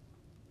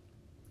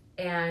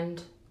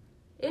 And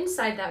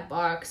inside that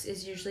box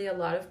is usually a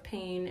lot of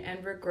pain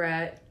and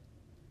regret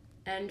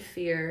and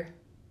fear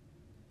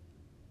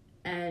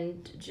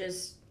and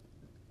just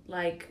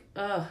like,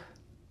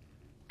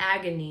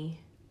 agony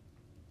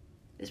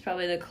is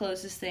probably the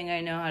closest thing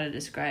I know how to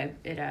describe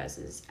it as,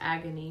 is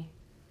agony.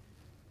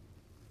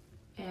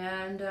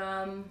 And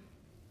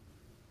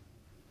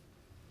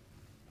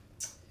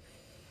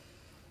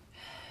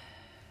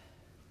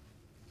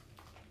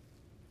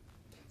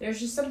there's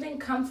just something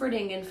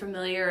comforting and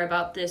familiar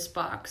about this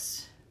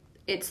box.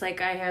 It's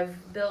like I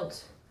have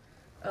built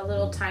a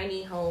little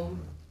tiny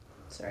home.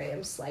 Sorry,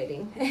 I'm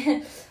sliding.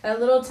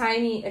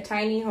 a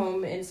tiny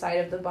home inside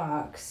of the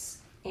box.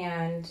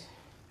 And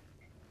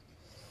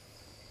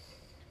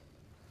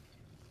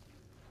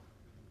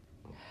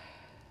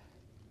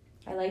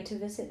I like to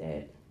visit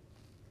it.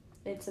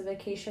 It's a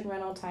vacation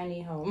rental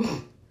tiny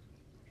home.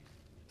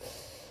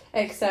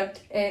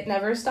 Except it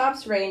never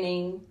stops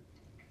raining.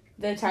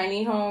 The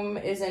tiny home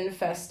is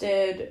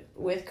infested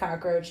with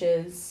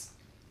cockroaches,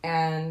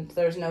 and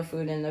there's no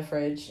food in the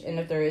fridge. And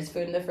if there is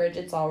food in the fridge,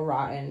 it's all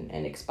rotten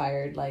and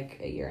expired like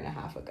a year and a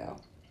half ago.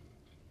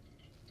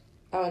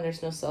 Oh, and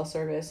there's no cell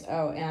service.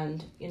 Oh,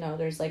 and, you know,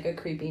 there's like a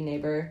creepy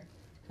neighbor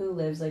who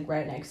lives like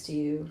right next to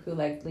you, who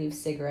like leaves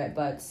cigarette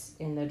butts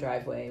in the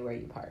driveway where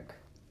you park.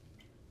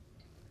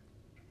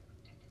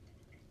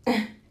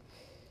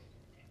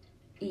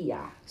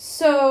 Yeah,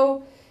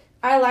 so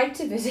I like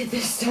to visit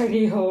this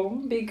tiny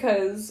home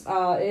because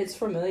it's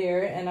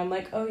familiar, and I'm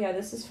like, oh yeah,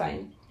 this is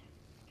fine.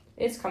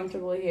 It's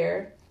comfortable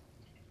here.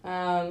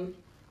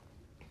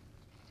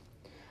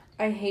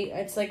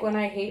 It's like when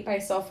I hate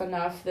myself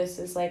enough, this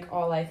is like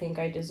all I think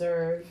I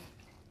deserve.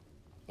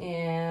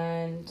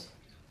 And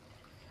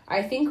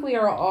I think we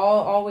are all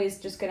always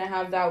just gonna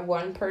have that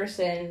one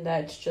person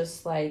that's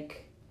just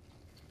like,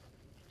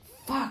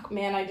 fuck,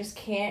 man, I just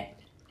can't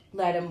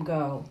let him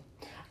go.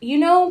 You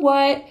know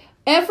what?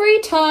 Every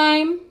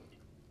time,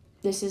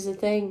 this is a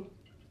thing.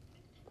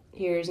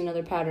 Here's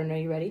another pattern. Are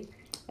you ready?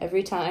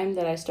 Every time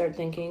that I start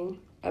thinking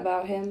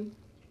about him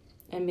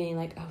and being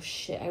like, oh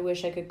shit, I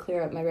wish I could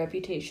clear up my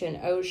reputation.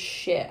 Oh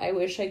shit, I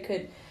wish I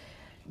could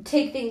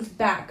take things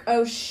back.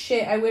 Oh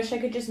shit, I wish I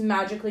could just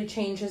magically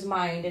change his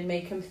mind and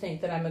make him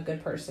think that I'm a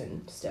good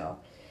person still.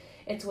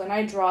 It's when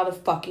I draw the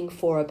fucking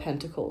Four of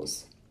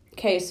Pentacles.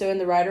 Okay, so in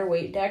the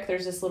Rider-Waite deck,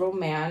 there's this little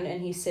man, and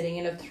he's sitting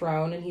in a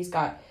throne, and he's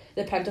got,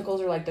 the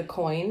pentacles are like the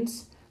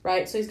coins,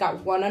 right? So he's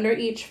got one under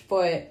each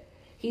foot.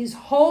 He's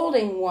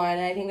holding one,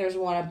 and I think there's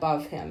one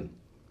above him.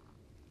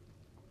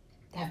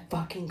 That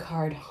fucking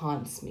card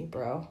haunts me,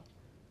 bro.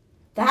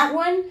 That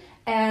one,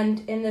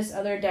 and in this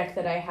other deck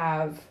that I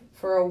have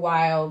for a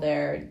while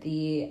there,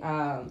 the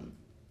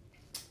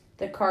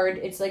card,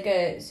 it's like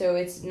so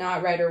it's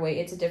not Rider-Waite,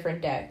 it's a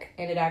different deck,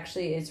 and it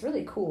actually is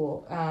really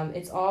cool.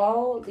 It's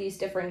all these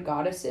different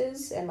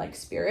goddesses and like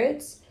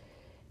spirits,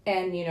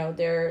 and you know,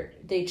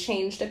 they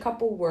changed a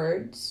couple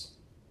words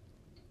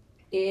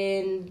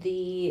in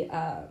the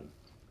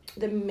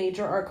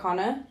major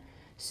arcana.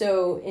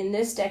 So in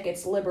this deck,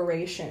 it's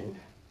liberation.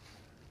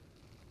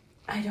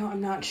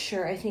 I'm not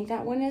sure. I think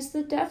that one is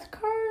the death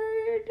card.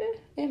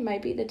 It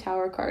might be the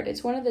tower card.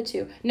 It's one of the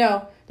two.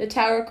 No, the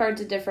tower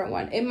card's a different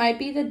one. It might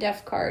be the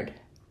death card.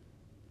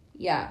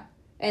 Yeah.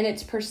 And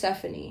it's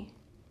Persephone.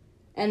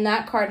 And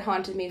that card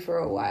haunted me for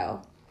a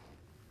while.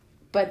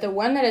 But the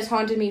one that has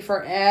haunted me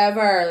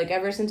forever, like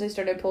ever since I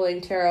started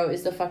pulling tarot,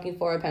 is the fucking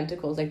Four of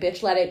Pentacles. Like,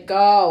 bitch, let it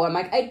go. I'm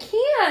like, I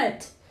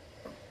can't.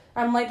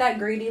 I'm like that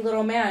greedy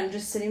little man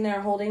just sitting there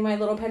holding my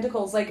little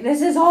pentacles. Like,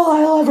 this is all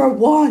I'll ever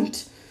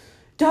want.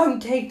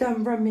 Don't take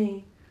them from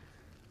me.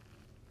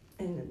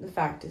 And the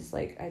fact is,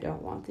 like, I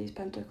don't want these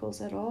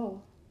pentacles at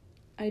all.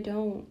 I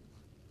don't.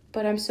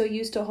 But I'm so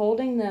used to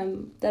holding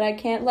them that I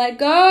can't let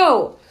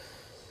go.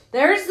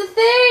 There's the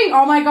thing.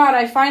 Oh my God,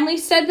 I finally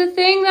said the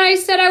thing that I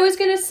said I was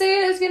going to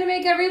say. That's going to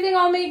make everything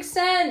all make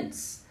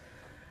sense.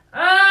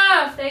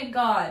 Ah, thank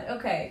God.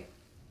 Okay.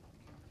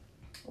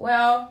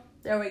 Well,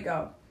 there we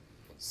go.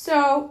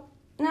 So,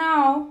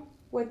 now,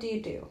 what do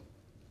you do?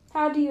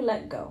 How do you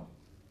let go?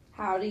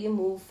 How do you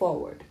move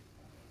forward?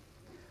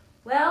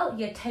 Well,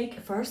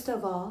 first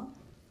of all,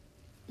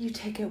 you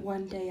take it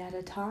one day at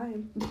a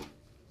time.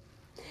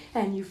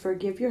 and you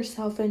forgive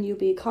yourself and you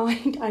be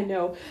kind. I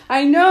know.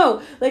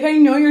 Like, I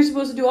know you're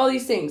supposed to do all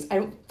these things. I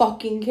don't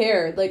fucking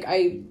care. Like,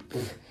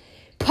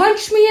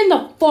 punch me in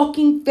the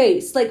fucking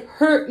face. Like,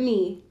 hurt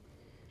me.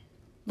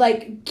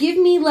 Like, give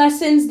me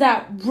lessons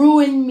that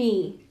ruin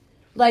me.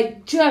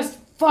 Like, just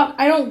fuck.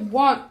 I don't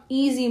want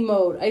easy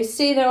mode. I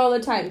say that all the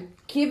time.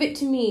 Give it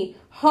to me.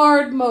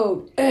 Hard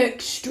mode.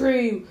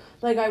 Extreme.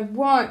 Like,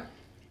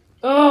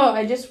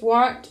 I just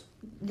want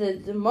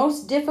the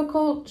most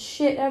difficult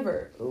shit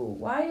ever. Ooh,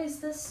 why is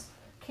this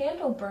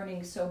candle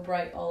burning so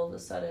bright all of a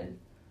sudden?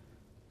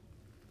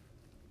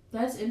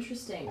 That's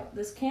interesting.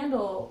 This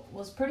candle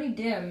was pretty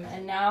dim,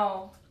 and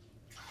now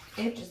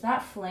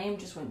that flame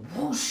just went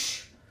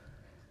whoosh.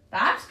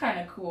 That's kind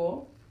of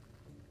cool.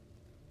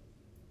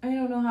 I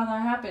don't know how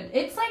that happened.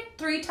 It's like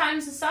 3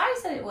 times the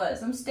size that it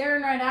was. I'm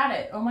staring right at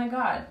it. Oh my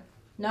god.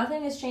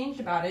 Nothing has changed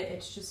about it.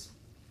 It's just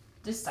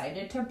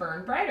decided to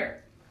burn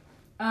brighter.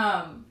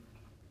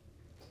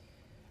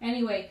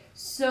 Anyway,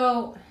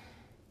 so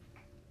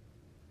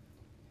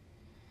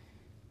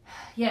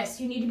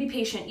yes, you need to be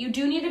patient. You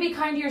do need to be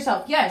kind to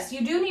yourself. Yes,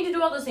 you do need to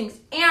do all those things.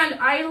 And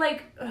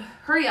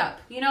hurry up.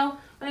 You know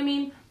what I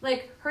mean?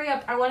 Like, hurry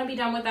up. I want to be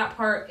done with that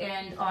part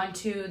and on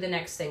to the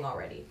next thing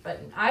already. But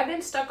I've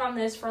been stuck on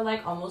this for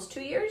like almost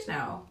 2 years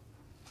now.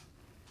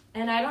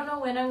 And I don't know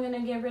when I'm going to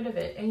get rid of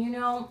it. And you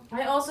know,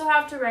 I also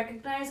have to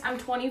recognize I'm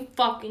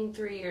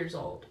 23 years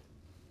old.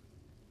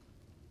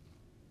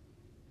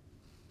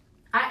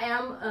 I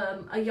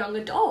am a young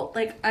adult.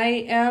 Like,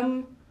 I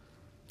am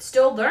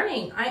still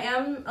learning. I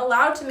am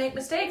allowed to make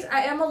mistakes.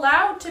 I am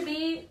allowed to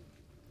be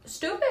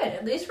stupid,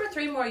 at least for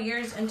 3 more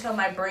years until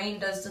my brain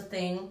does the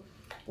thing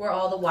where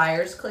all the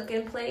wires click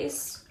in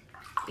place.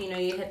 You know,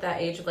 you hit that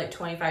age of like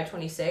 25,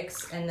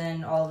 26, and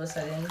then all of a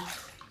sudden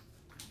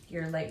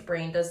your like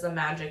brain does the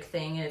magic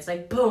thing and it's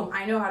like, boom,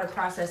 I know how to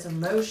process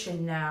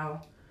emotion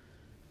now.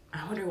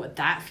 I wonder what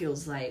that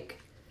feels like.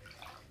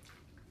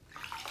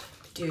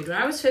 Dude, when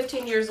I was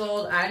 15 years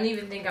old, I didn't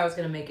even think I was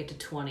going to make it to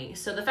 20.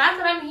 So the fact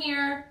that I'm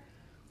here,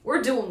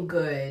 we're doing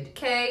good,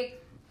 okay?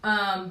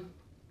 And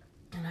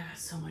I got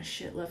so much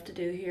shit left to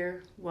do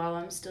here while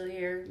I'm still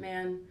here,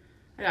 man.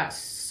 I got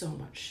so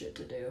much shit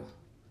to do.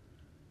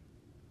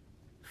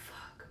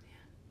 Fuck,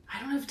 man. I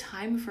don't have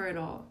time for it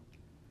all.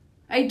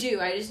 I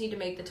do. I just need to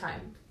make the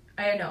time.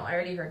 I know. I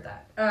already heard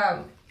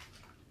that.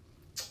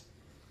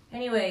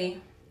 Anyway,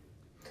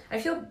 I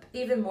feel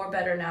even more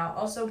better now.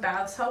 Also,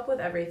 baths help with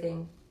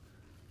everything.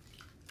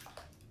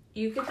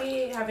 You could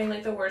be having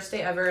like the worst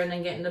day ever and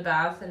then get in the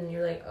bath and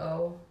you're like,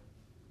 oh,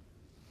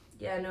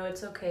 yeah, no,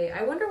 it's okay.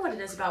 I wonder what it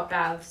is about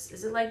baths.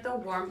 Is it like the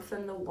warmth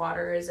in the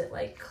water? Is it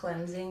like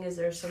cleansing? Is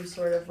there some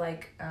sort of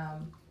like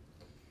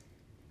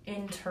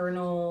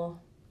internal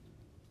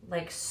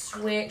like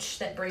switch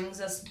that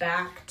brings us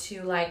back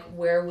to like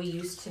where we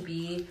used to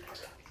be,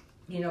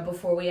 you know,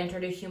 before we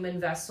entered a human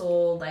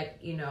vessel? Like,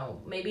 you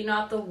know, maybe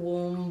not the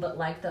womb, but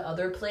like the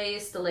other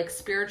place, the like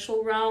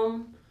spiritual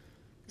realm.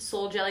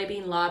 Soul Jelly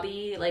Bean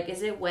Lobby, like,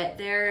 is it wet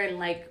there and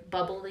like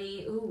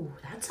bubbly? Ooh,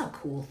 that's a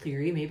cool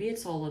theory. Maybe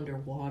it's all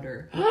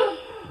underwater.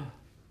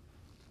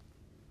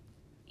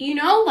 You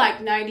know, like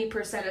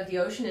 90% of the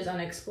ocean is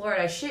unexplored.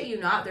 I shit you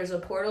not, there's a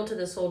portal to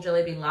the Soul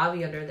Jelly Bean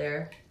Lobby under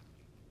there.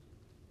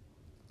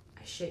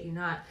 I shit you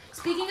not.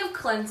 Speaking of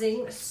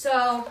cleansing,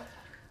 so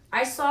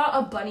I saw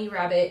a bunny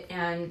rabbit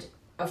and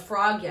a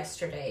frog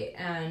yesterday,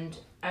 and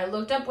I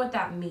looked up what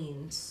that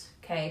means,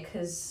 okay?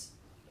 Because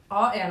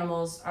all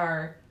animals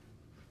are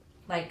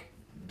like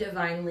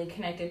divinely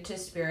connected to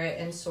spirit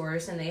and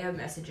source, and they have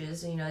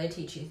messages, and you know, they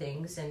teach you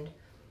things, and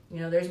you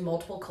know, there's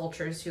multiple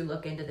cultures who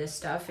look into this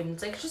stuff, and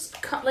it's like just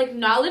like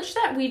knowledge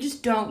that we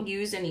just don't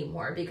use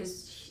anymore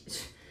because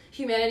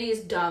humanity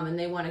is dumb and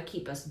they want to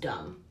keep us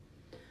dumb.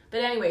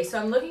 But anyway, so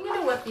I'm looking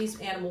into what these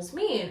animals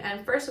mean,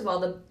 and first of all,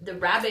 the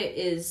rabbit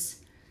is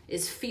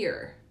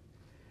fear,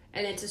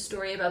 and it's a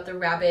story about the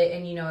rabbit,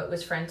 and you know, it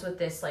was friends with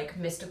this like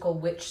mystical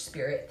witch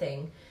spirit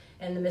thing,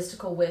 and the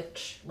mystical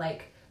witch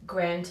like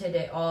granted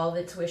it all of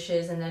its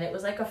wishes, and then it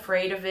was like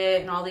afraid of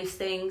it and all these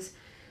things,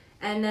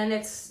 and then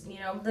it's, you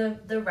know,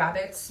 the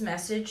rabbit's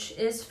message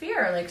is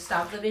fear, like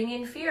stop living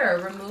in fear,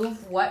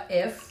 remove what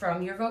if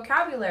from your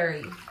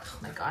vocabulary. Oh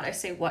my god, I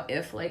say what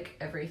if like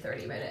every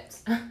 30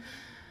 minutes.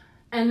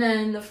 And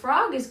then the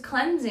frog is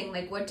cleansing,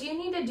 like what do you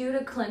need to do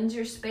to cleanse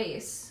your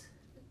space?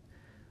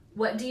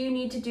 What do you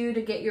need to do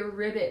to get your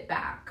ribbit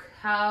back?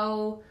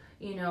 How,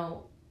 you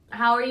know,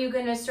 how are you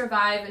going to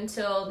survive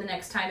until the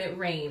next time it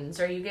rains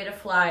or you get a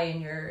fly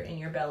in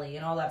your belly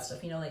and all that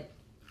stuff? You know, like,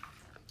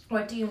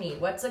 what do you need?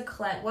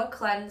 What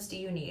cleanse do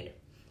you need?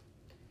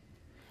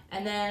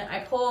 And then I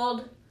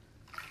pulled,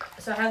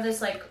 so I have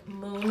this like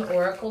moon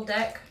oracle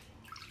deck,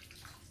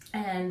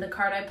 and the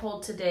card I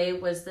pulled today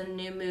was the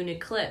new moon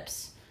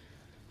eclipse.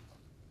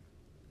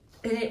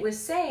 And it was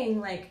saying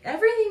like,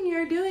 everything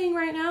you're doing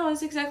right now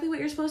is exactly what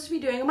you're supposed to be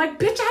doing. I'm like,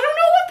 bitch, I don't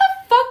know what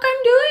the fuck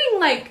I'm doing.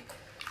 Like,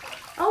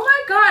 oh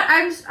my god,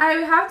 I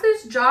have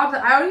this job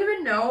that I don't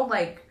even know,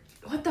 like,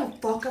 what the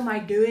fuck am I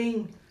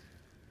doing?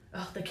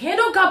 Oh, the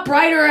candle got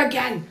brighter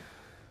again.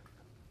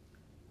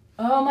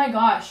 Oh my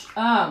gosh.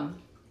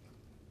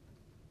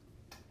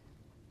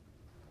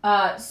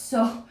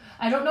 So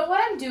I don't know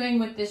what I'm doing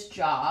with this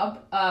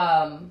job.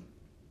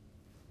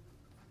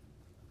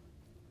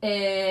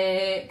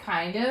 It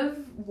kind of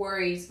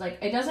worries, like,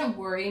 it doesn't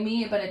worry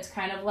me, but it's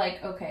kind of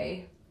like,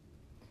 okay,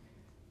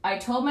 I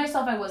told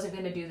myself I wasn't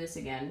going to do this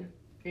again,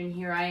 and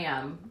here I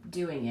am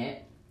doing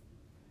it.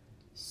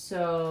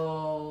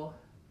 So,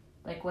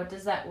 like, what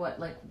does that look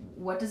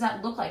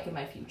like in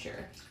my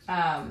future?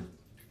 And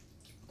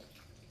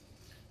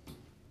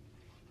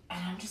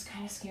I'm just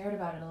kind of scared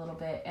about it a little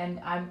bit,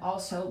 and I'm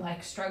also,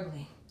 like,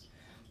 struggling,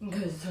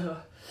 because,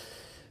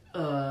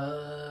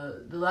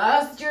 the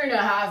last year and a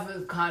half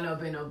has kind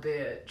of been a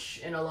bitch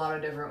in a lot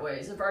of different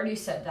ways. I've already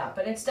said that,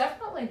 but it's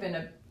definitely been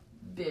a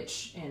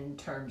bitch in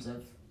terms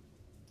of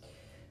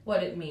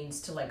what it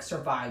means to, like,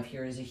 survive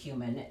here as a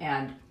human.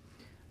 And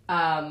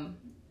I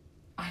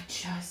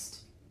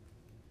just,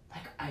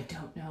 like, I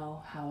don't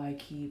know how I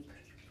keep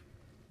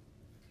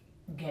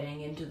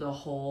getting into the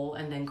hole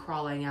and then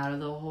crawling out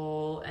of the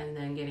hole and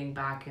then getting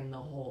back in the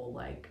hole,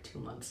 like, 2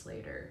 months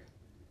later.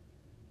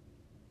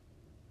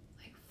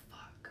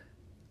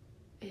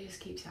 It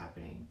just keeps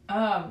happening.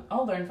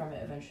 I'll learn from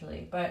it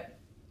eventually, but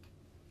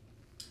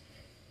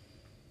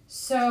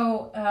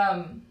so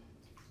I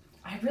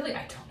don't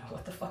know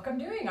what the fuck I'm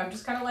doing. I'm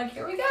just kind of like,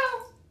 here we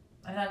go.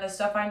 And then the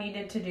stuff I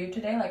needed to do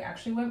today, like,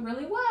 actually went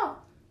really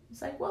well.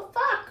 It's like, well,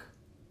 fuck,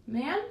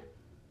 man.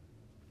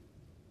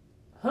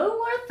 Who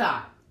would have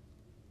thought?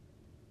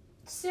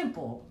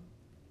 Simple.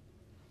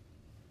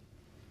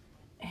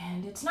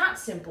 And it's not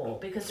simple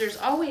because there's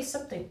always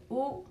something.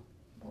 Ooh,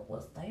 what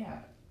was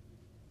that?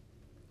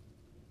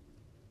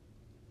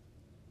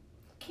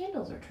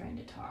 Candles are trying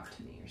to talk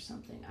to me or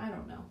something. I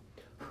don't know.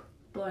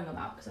 Blowing them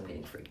out because I'm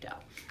getting freaked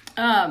out.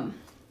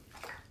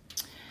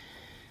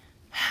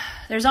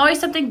 There's always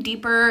something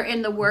deeper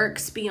in the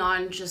works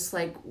beyond just,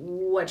 like,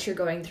 what you're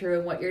going through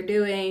and what you're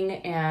doing.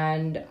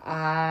 And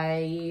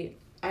I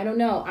don't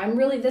know.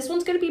 This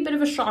one's going to be a bit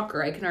of a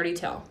shocker. I can already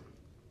tell.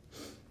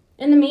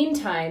 In the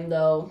meantime,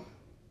 though,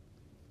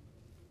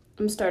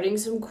 I'm starting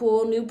some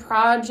cool new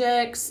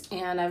projects,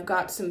 and I've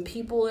got some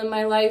people in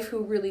my life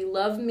who really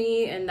love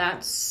me, and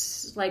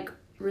that's, like,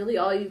 really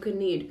all you can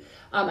need.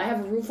 I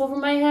have a roof over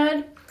my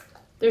head,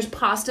 there's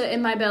pasta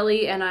in my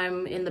belly, and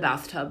I'm in the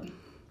bathtub.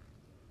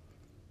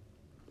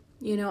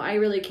 You know, I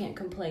really can't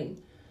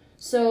complain.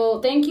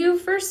 So thank you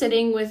for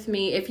sitting with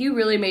me. If you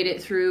really made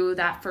it through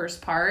that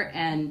first part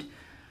and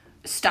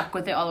stuck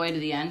with it all the way to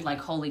the end, like,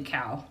 holy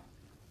cow.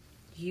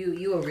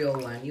 You a real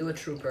one. You a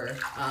trooper.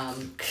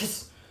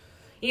 'Cause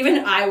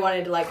even I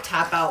wanted to, like,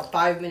 tap out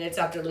 5 minutes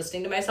after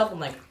listening to myself. I'm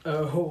like,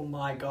 oh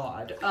my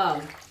God.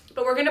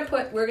 But we're gonna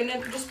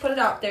just put it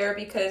out there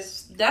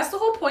because that's the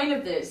whole point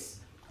of this.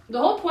 The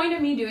whole point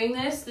of me doing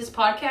this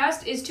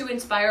podcast, is to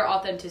inspire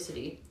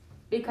authenticity.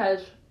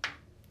 Because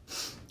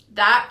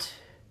that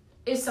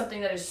is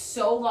something that is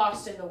so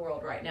lost in the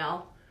world right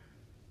now.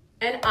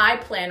 And I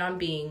plan on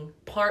being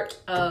part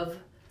of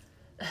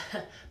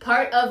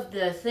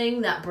the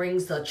thing that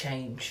brings the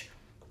change.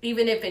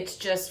 Even if it's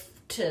just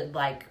to,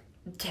 like,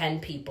 10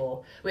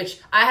 people,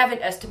 which I have an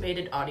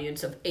estimated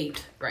audience of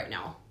 8 right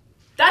now.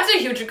 That's a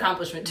huge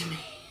accomplishment to me.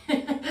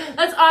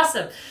 That's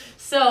awesome.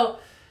 So,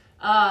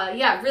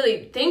 yeah,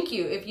 really, thank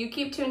you. If you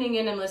keep tuning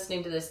in and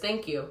listening to this,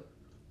 thank you.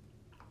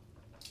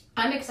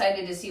 I'm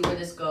excited to see where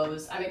this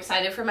goes. I'm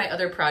excited for my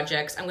other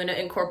projects. I'm going to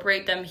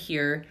incorporate them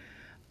here.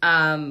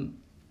 And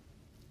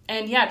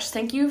yeah, just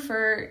thank you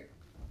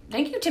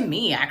to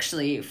me,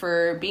 actually,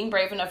 for being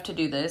brave enough to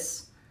do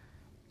this.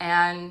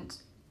 And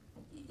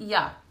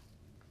yeah.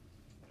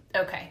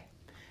 Okay.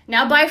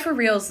 Now bye for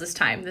reals this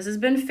time. This has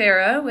been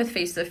Farah with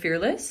Face the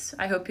Fearless.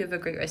 I hope you have a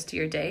great rest of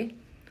your day.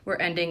 We're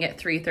ending at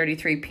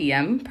 3:33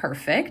 p.m.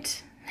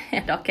 Perfect.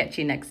 And I'll catch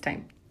you next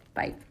time.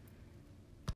 Bye.